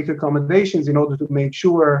find quick accommodations in order to make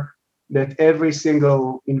sure that every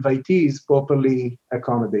single invitee is properly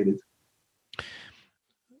accommodated.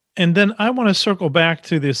 And then I want to circle back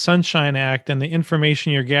to the Sunshine Act and the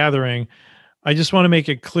information you're gathering. I just want to make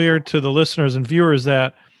it clear to the listeners and viewers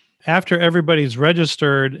that after everybody's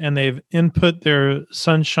registered and they've input their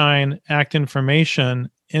Sunshine Act information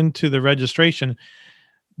into the registration,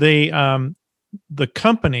 they the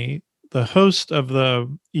company, the host of the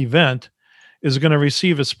event, is going to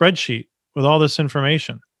receive a spreadsheet with all this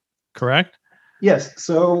information, correct? Yes.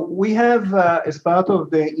 So we have, as part of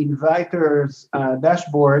the inviters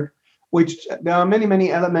dashboard, which there are many, many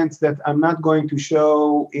elements that I'm not going to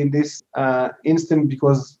show in this instant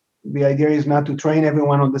because the idea is not to train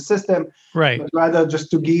everyone on the system, right? But rather just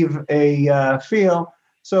to give a feel.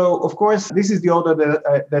 So, of course, this is the order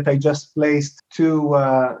that I just placed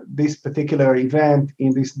to this particular event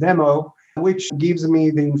in this demo, which gives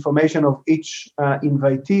me the information of each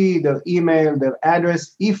invitee, their email, their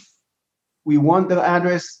address. If we want their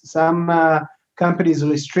address, some companies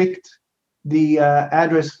restrict the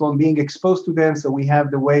address from being exposed to them. So we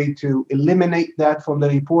have the way to eliminate that from the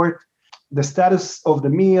report. The status of the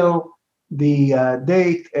meal, the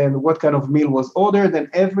date, and what kind of meal was ordered. And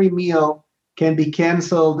every meal can be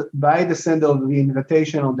canceled by the sender of the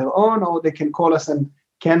invitation on their own, or they can call us and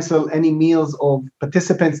cancel any meals of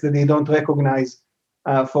participants that they don't recognize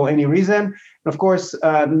for any reason. And of course,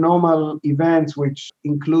 normal events, which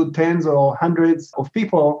include tens or hundreds of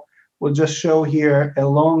people, will just show here a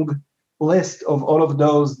long list of all of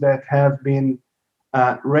those that have been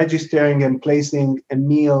registering and placing a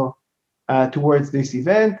meal towards this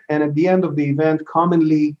event. And at the end of the event,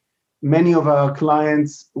 commonly, many of our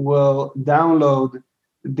clients will download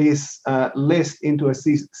this list into a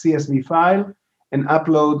CSV file and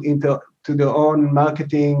upload to their own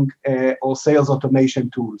marketing or sales automation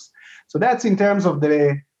tools. So that's in terms of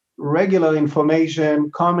the regular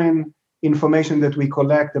information, common information that we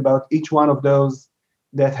collect about each one of those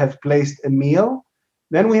that have placed a meal.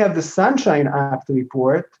 Then we have the Sunshine Act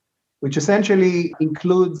report, which essentially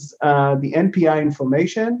includes the NPI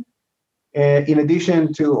information, in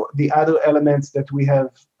addition to the other elements that we have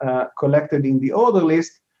collected in the order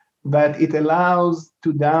list, but it allows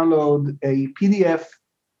to download a PDF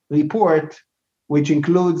report, which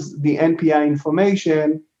includes the NPI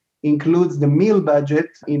information, includes the meal budget.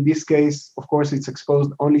 In this case, of course, it's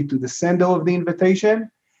exposed only to the sender of the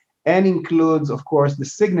invitation, and includes, of course, the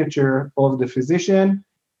signature of the physician.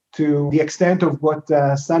 To the extent of what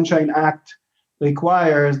Sunshine Act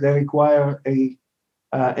requires, they require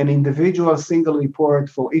an individual single report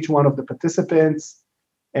for each one of the participants,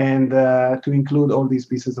 and to include all these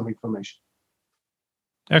pieces of information.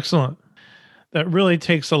 Excellent. That really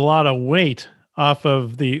takes a lot of weight off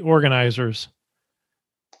of the organizers.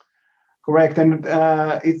 Correct. And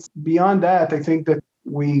it's beyond that. I think that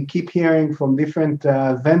we keep hearing from different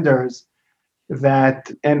vendors that,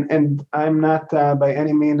 and I'm not by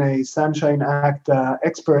any means a Sunshine Act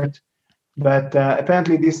expert, but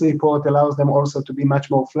apparently this report allows them also to be much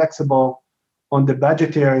more flexible on the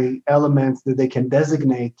budgetary elements that they can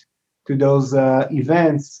designate to those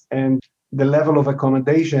events and the level of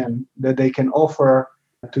accommodation that they can offer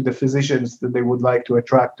to the physicians that they would like to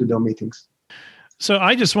attract to their meetings. So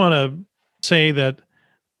I just want to say that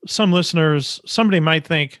some listeners, somebody might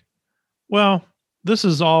think, well, this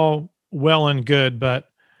is all well and good, but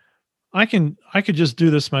I could just do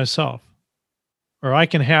this myself, or I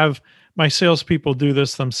can have my salespeople do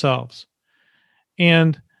this themselves.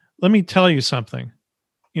 And let me tell you something,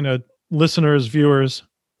 listeners, viewers,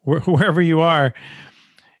 wherever you are,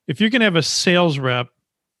 if you can have a sales rep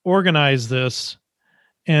organize this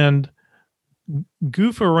and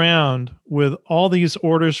goof around with all these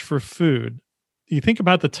orders for food, you think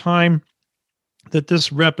about the time that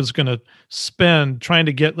this rep is going to spend trying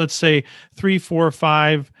to get, let's say, 3, 4,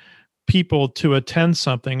 5 people to attend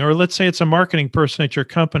something, or let's say it's a marketing person at your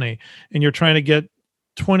company and you're trying to get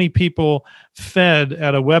 20 people fed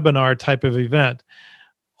at a webinar type of event.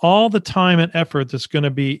 All the time and effort that's going to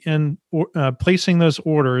be in placing those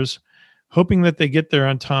orders, hoping that they get there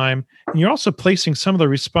on time. And you're also placing some of the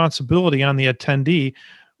responsibility on the attendee,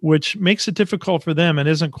 which makes it difficult for them and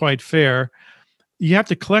isn't quite fair. You have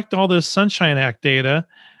to collect all this Sunshine Act data.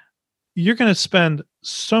 You're going to spend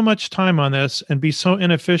so much time on this and be so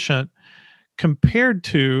inefficient compared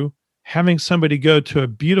to having somebody go to a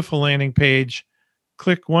beautiful landing page,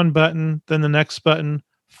 click one button, then the next button,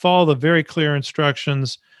 follow the very clear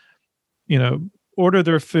instructions, order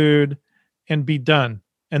their food and be done.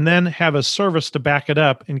 And then have a service to back it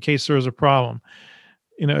up in case there is a problem.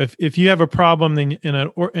 If you have a problem in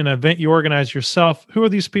an event you organize yourself, who are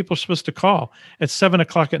these people supposed to call at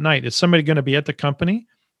 7:00 at night? Is somebody going to be at the company,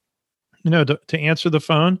 to answer the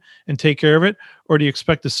phone and take care of it? Or do you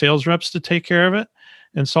expect the sales reps to take care of it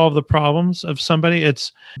and solve the problems of somebody?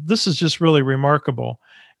 This is just really remarkable.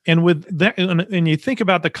 And with that, and you think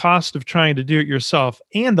about the cost of trying to do it yourself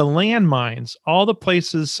and the landmines, all the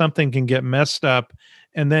places something can get messed up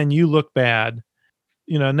and then you look bad.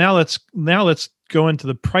 Now let's go into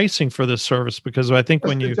the pricing for this service, because I think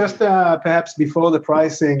perhaps before the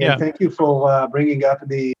pricing, yeah. And thank you for bringing up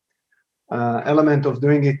the element of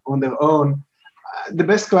doing it on their own. The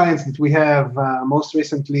best clients that we have, most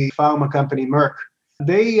recently, pharma company Merck,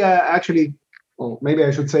 they actually, or maybe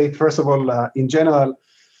I should say, first of all, in general,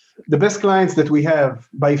 the best clients that we have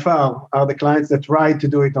by far are the clients that try to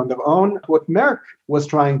do it on their own. What Merck was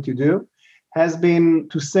trying to do has been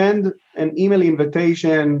to send an email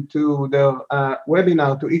invitation to their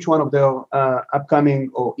webinar to each one of their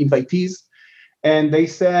upcoming or invitees. And they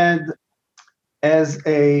said, as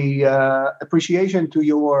a appreciation to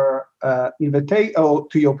your invitation or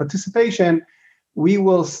to your participation, we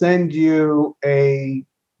will send you a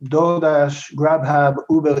DoorDash, Grubhub,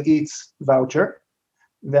 Uber Eats voucher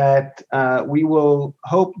that we will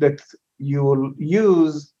hope that you will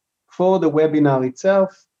use for the webinar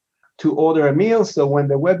itself to order a meal. So when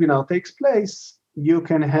the webinar takes place, you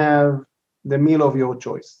can have the meal of your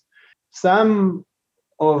choice. Some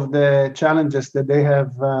of the challenges that they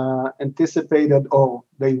have anticipated or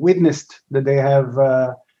they witnessed that they have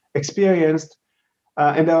experienced,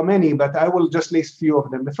 and there are many, but I will just list a few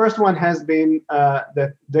of them. The first one has been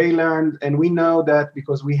that they learned, and we know that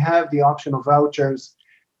because we have the option of vouchers,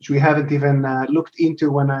 which we haven't even looked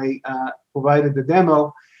into when I provided the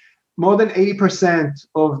demo. More than 80%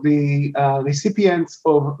 of the recipients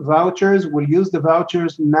of vouchers will use the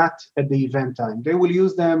vouchers not at the event time. They will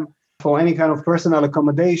use them for any kind of personal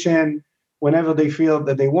accommodation whenever they feel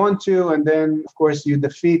that they want to. And then, of course, you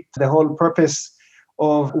defeat the whole purpose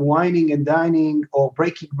of wining and dining or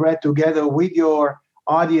breaking bread together with your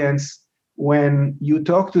audience. When you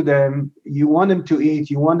talk to them, you want them to eat,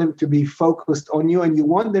 you want them to be focused on you, and you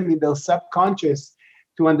want them in their subconscious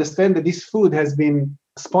to understand that this food has been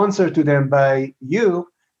sponsored to them by you.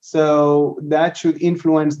 So that should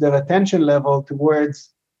influence their attention level towards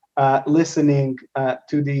listening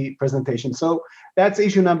to the presentation. So that's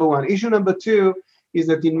issue number one. Issue number two is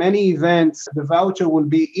that in many events, the voucher will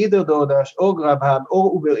be either DoorDash or Grubhub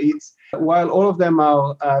or Uber Eats. While all of them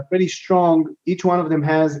are pretty strong, each one of them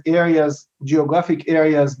has areas, geographic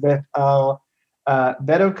areas that are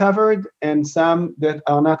better covered and some that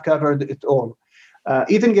are not covered at all.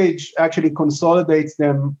 Eat Engage actually consolidates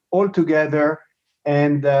them all together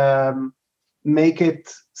and make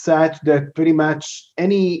it such that pretty much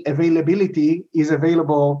any availability is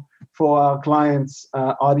available for our clients'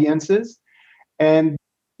 audiences. And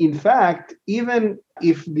in fact, even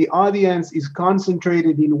if the audience is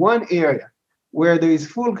concentrated in one area where there is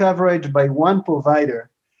full coverage by one provider,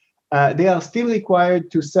 they are still required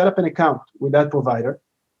to set up an account with that provider.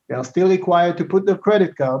 They are still required to put their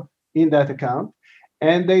credit card in that account.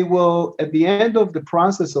 And they will, at the end of the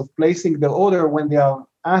process of placing the order, when they are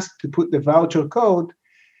asked to put the voucher code,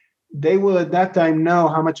 they will at that time know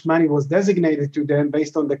how much money was designated to them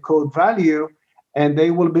based on the code value, and they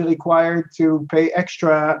will be required to pay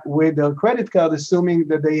extra with their credit card, assuming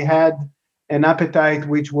that they had an appetite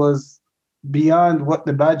which was beyond what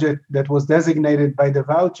the budget that was designated by the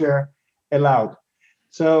voucher allowed.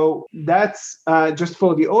 So that's just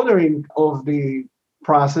for the ordering of the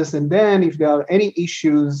process. And then if there are any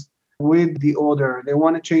issues with the order, they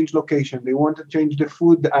want to change location, they want to change the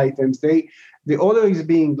food items, the order is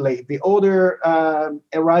being late, the order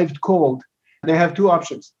arrived cold, they have two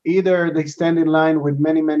options. Either they stand in line with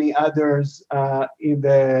many, many others in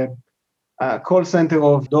the call center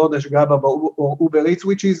of DoorDash, Grubhub, or Uber Eats,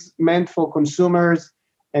 which is meant for consumers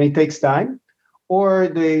and it takes time, or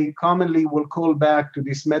they commonly will call back to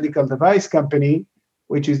this medical device company,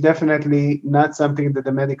 which is definitely not something that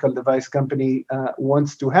the medical device company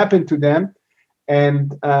wants to happen to them.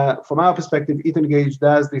 And from our perspective, Eat Engage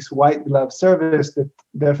does this white glove service that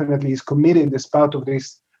definitely is committed as part of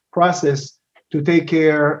this process to take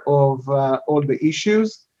care of all the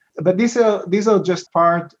issues. But these are just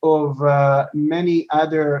part of many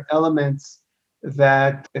other elements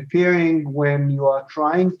that appearing when you are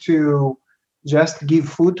trying to just give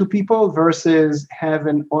food to people versus have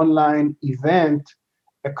an online event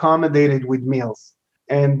accommodated with meals.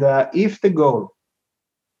 And if the goal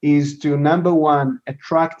is to, number one,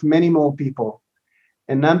 attract many more people,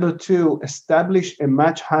 and number two, establish a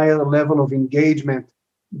much higher level of engagement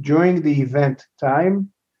during the event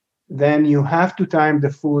time, then you have to time the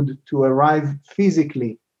food to arrive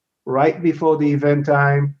physically right before the event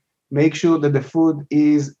time. Make sure that the food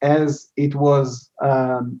is as it was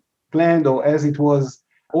planned or as it was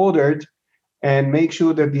ordered, and make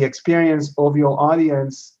sure that the experience of your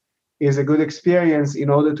audience is a good experience in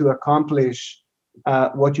order to accomplish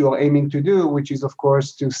what you are aiming to do, which is, of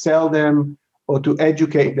course, to sell them or to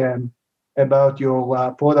educate them about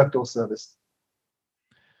your product or service.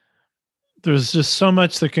 There's just so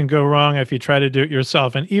much that can go wrong if you try to do it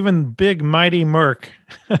yourself. And even big, mighty Merck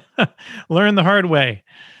learn the hard way.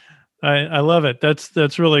 I love it.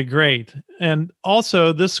 That's really great. And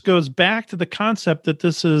also, this goes back to the concept that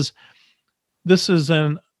this is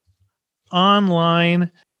an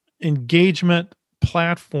online engagement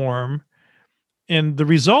platform, and the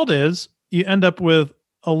result is you end up with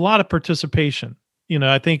a lot of participation.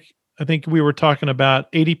 I think we were talking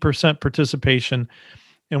about 80% participation,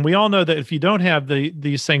 and we all know that if you don't have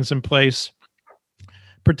these things in place,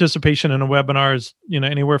 participation in a webinar is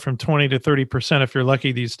anywhere from 20 to 30% if you're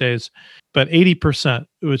lucky these days, but 80%,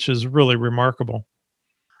 which is really remarkable.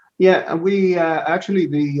 Yeah, we actually,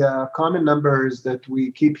 the common numbers that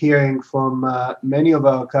we keep hearing from many of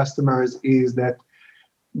our customers is that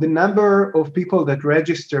the number of people that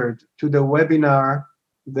registered to the webinar,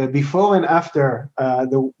 the before and after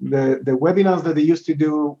the webinars that they used to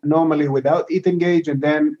do normally without Eat Engage, and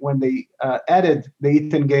then when they added the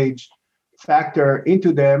Eat Engage factor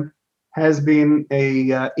into them, has been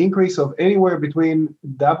a increase of anywhere between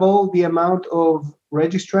double the amount of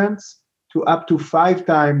registrants to up to 5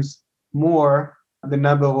 times more the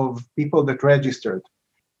number of people that registered.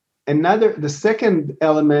 The second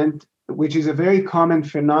element, which is a very common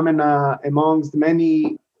phenomena amongst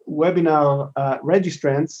many webinar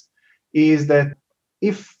registrants, is that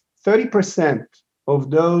if 30% of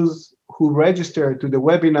those who registered to the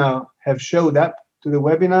webinar have showed up to the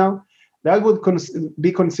webinar, that would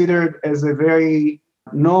be considered as a very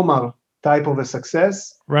normal type of a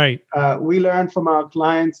success. Right. We learned from our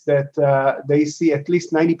clients that they see at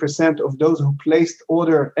least 90% of those who placed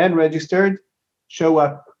order and registered show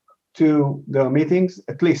up to their meetings,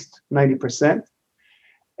 at least 90%.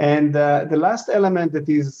 And the last element that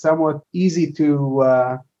is somewhat easy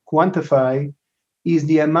to quantify is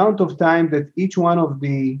the amount of time that each one of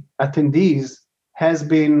the attendees has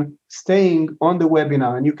been staying on the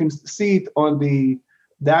webinar. And you can see it on the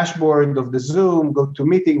dashboard of the Zoom,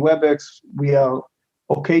 GoToMeeting, WebEx. We are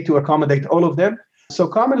okay to accommodate all of them. So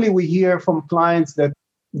commonly we hear from clients that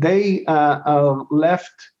they are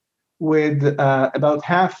left with about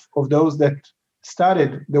half of those that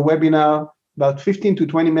started the webinar about 15 to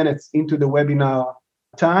 20 minutes into the webinar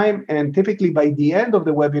time. And typically by the end of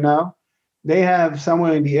the webinar, they have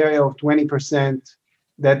somewhere in the area of 20%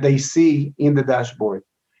 that they see in the dashboard.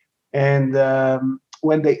 And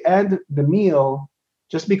when they add the meal,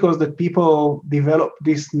 just because the people develop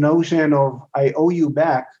this notion of I owe you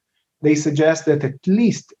back, they suggest that at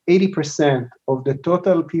least 80% of the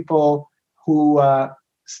total people who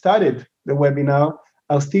started the webinar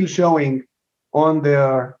are still showing on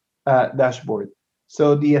their dashboard.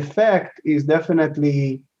 So the effect is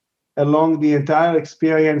definitely along the entire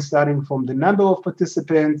experience, starting from the number of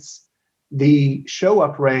participants, the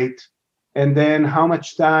show-up rate, and then how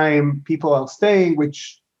much time people are staying,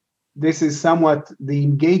 which this is somewhat the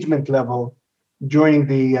engagement level during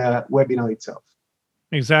the webinar itself.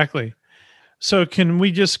 Exactly. So can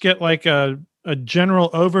we just get like a general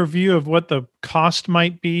overview of what the cost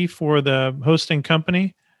might be for the hosting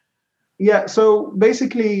company? Yeah, so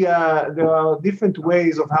basically there are different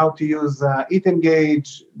ways of how to use Eat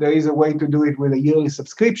Engage. There is a way to do it with a yearly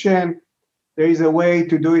subscription. There is a way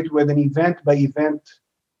to do it with an event-by-event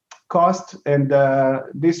cost. And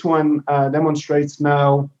this one demonstrates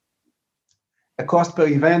now a cost per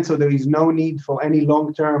event, so there is no need for any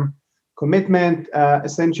long-term commitment.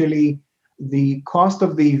 Essentially, the cost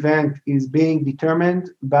of the event is being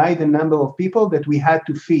determined by the number of people that we had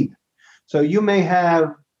to feed. So you may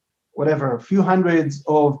have a few hundreds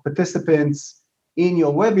of participants in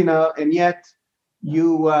your webinar, and yet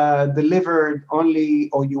you delivered only,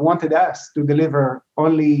 or you wanted us to deliver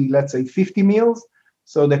only, let's say, 50 meals.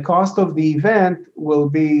 So the cost of the event will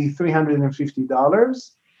be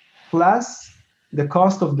 $350 plus the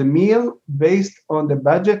cost of the meal based on the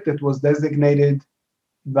budget that was designated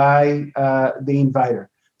by the inviter.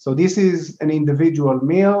 So this is an individual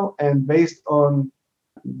meal, and based on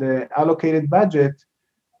the allocated budget,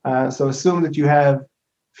 so assume that you have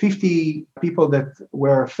 50 people that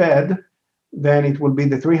were fed, then it will be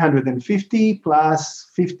the 350 plus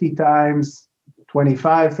 50 times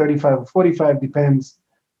 25, 35, or 45, depends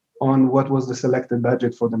on what was the selected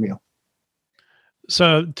budget for the meal.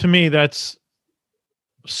 So to me, that's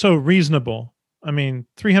so reasonable. I mean,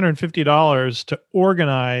 $350 to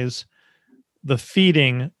organize the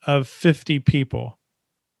feeding of 50 people.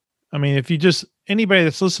 I mean, if you just, anybody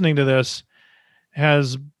that's listening to this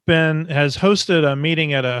has hosted a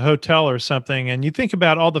meeting at a hotel or something, and you think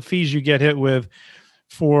about all the fees you get hit with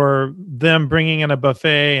for them bringing in a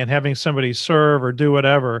buffet and having somebody serve or do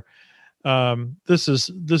whatever. This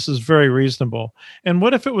is very reasonable. And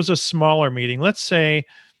what if it was a smaller meeting? Let's say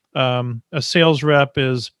a sales rep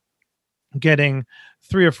is getting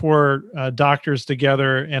 3 or 4 doctors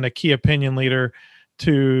together and a key opinion leader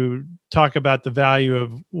to talk about the value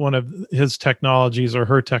of one of his technologies or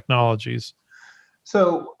her technologies.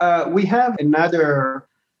 So we have another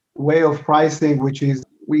way of pricing, which is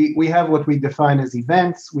we have what we define as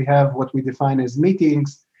events, we have what we define as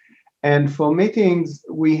meetings. And for meetings,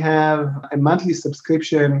 we have a monthly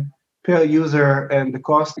subscription per user, and the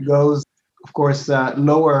cost goes, of course,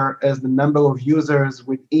 lower as the number of users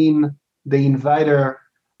within the inviter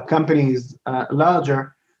company is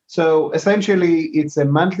larger. So essentially, it's a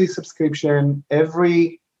monthly subscription.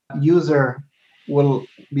 Every user will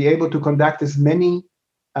be able to conduct as many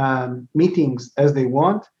meetings as they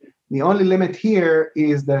want. The only limit here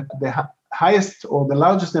is that the highest or the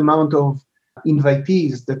largest amount of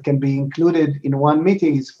invitees that can be included in one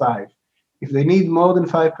meeting is 5. If they need more than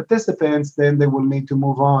 5 participants, then they will need to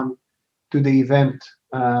move on to the event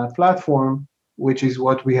platform, which is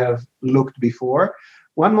what we have looked before.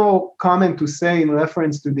 One more comment to say in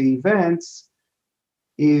reference to the events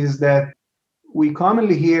is that we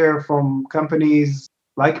commonly hear from companies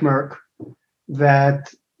like Merck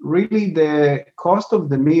that really the cost of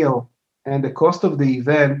the meal and the cost of the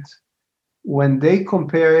event, when they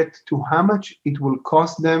compare it to how much it will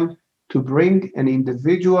cost them to bring an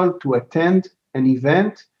individual to attend an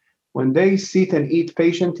event, when they sit and eat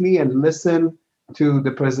patiently and listen to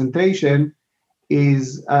the presentation,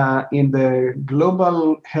 is in the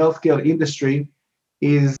global healthcare industry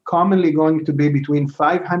is commonly going to be between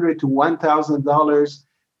 $500 to $1,000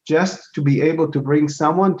 just to be able to bring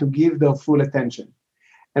someone to give their full attention.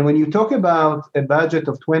 And when you talk about a budget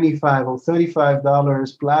of $25 or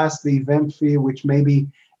 $35 plus the event fee, which maybe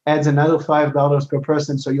adds another $5 per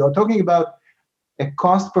person, so you're talking about a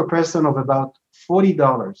cost per person of about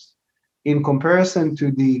 $40 in comparison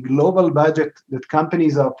to the global budget that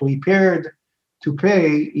companies are prepared to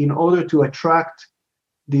pay in order to attract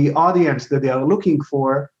the audience that they are looking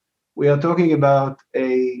for. We are talking about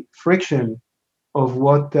a friction of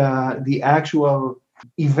what the actual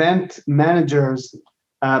event managers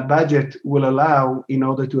budget will allow in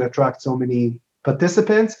order to attract so many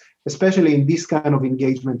participants, especially in this kind of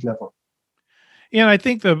engagement level. Yeah, and I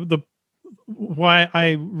think the why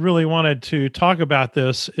I really wanted to talk about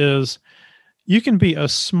this is you can be a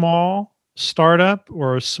small startup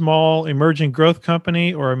or a small emerging growth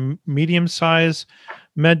company or a medium-sized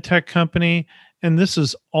med tech company, and this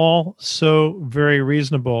is all so very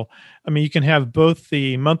reasonable. I mean, you can have both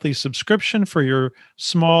the monthly subscription for your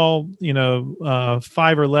small, 5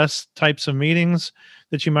 or less types of meetings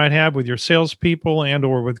that you might have with your salespeople and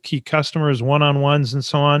or with key customers, one-on-ones and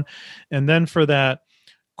so on. And then for that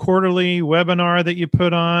quarterly webinar that you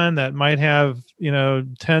put on that might have,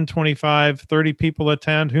 10, 25, 30 people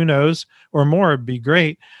attend, who knows, or more, it'd be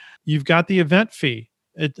great. You've got the event fee.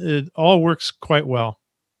 It all works quite well.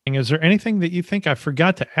 Is there anything that you think I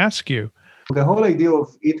forgot to ask you? The whole idea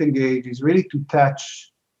of Eat Engage is really to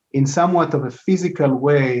touch in somewhat of a physical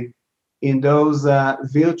way in those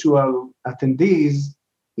virtual attendees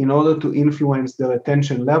in order to influence their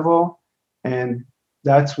attention level. And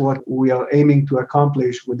that's what we are aiming to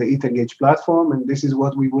accomplish with the Eat Engage platform. And this is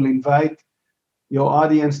what we will invite your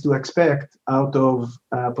audience to expect out of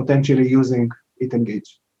potentially using Eat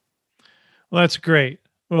Engage. Well, that's great.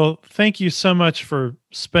 Well, thank you so much for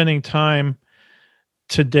spending time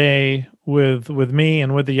today with me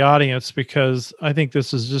and with the audience, because I think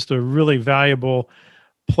this is just a really valuable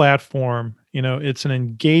platform. It's an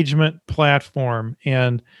engagement platform,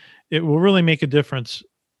 and it will really make a difference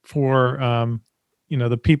for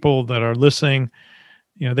the people that are listening.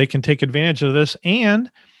 They can take advantage of this, and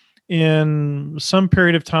in some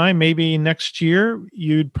period of time, maybe next year,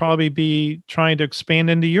 you'd probably be trying to expand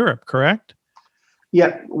into Europe, correct?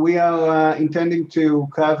 Yeah, we are intending to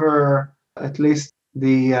cover at least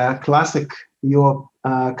the classic Europe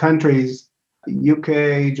countries,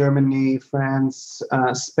 UK, Germany, France,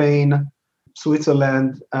 Spain,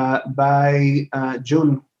 Switzerland, by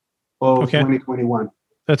June of 2021.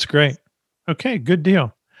 That's great. Okay, good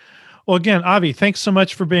deal. Well, again, Avi, thanks so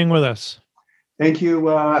much for being with us. Thank you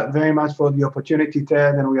very much for the opportunity,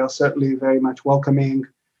 Ted, and we are certainly very much welcoming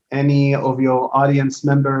any of your audience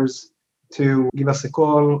members to give us a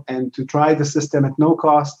call and to try the system at no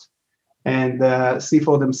cost and see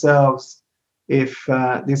for themselves if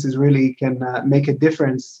this is really can make a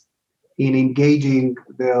difference in engaging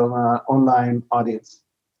their online audience.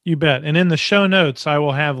 You bet. And in the show notes, I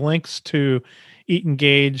will have links to Eat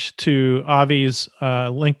Engage, to Avi's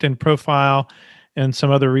LinkedIn profile, and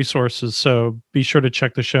some other resources. So be sure to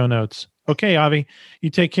check the show notes. Okay, Avi, you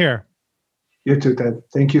take care. You too, Ted.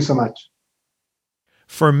 Thank you so much.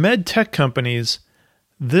 For med tech companies,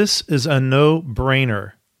 this is a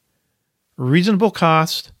no-brainer. Reasonable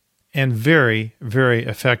cost and very, very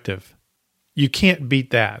effective. You can't beat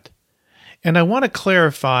that. And I want to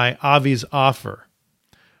clarify Avi's offer.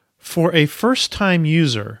 For a first-time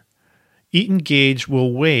user, Eat Engage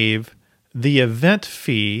will waive the event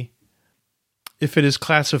fee if it is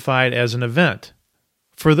classified as an event.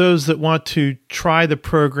 For those that want to try the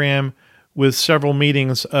program with several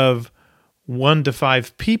meetings of 1 to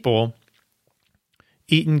 5 people,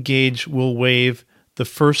 Eat Engage will waive the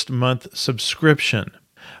first month subscription.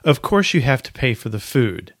 Of course, you have to pay for the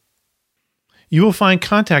food. You will find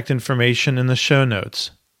contact information in the show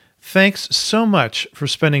notes. Thanks so much for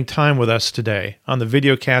spending time with us today on the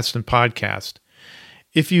Videocast and Podcast.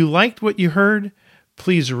 If you liked what you heard,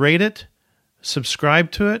 please rate it,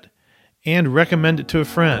 subscribe to it, and recommend it to a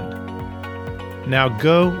friend. Now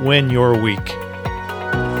go win your week.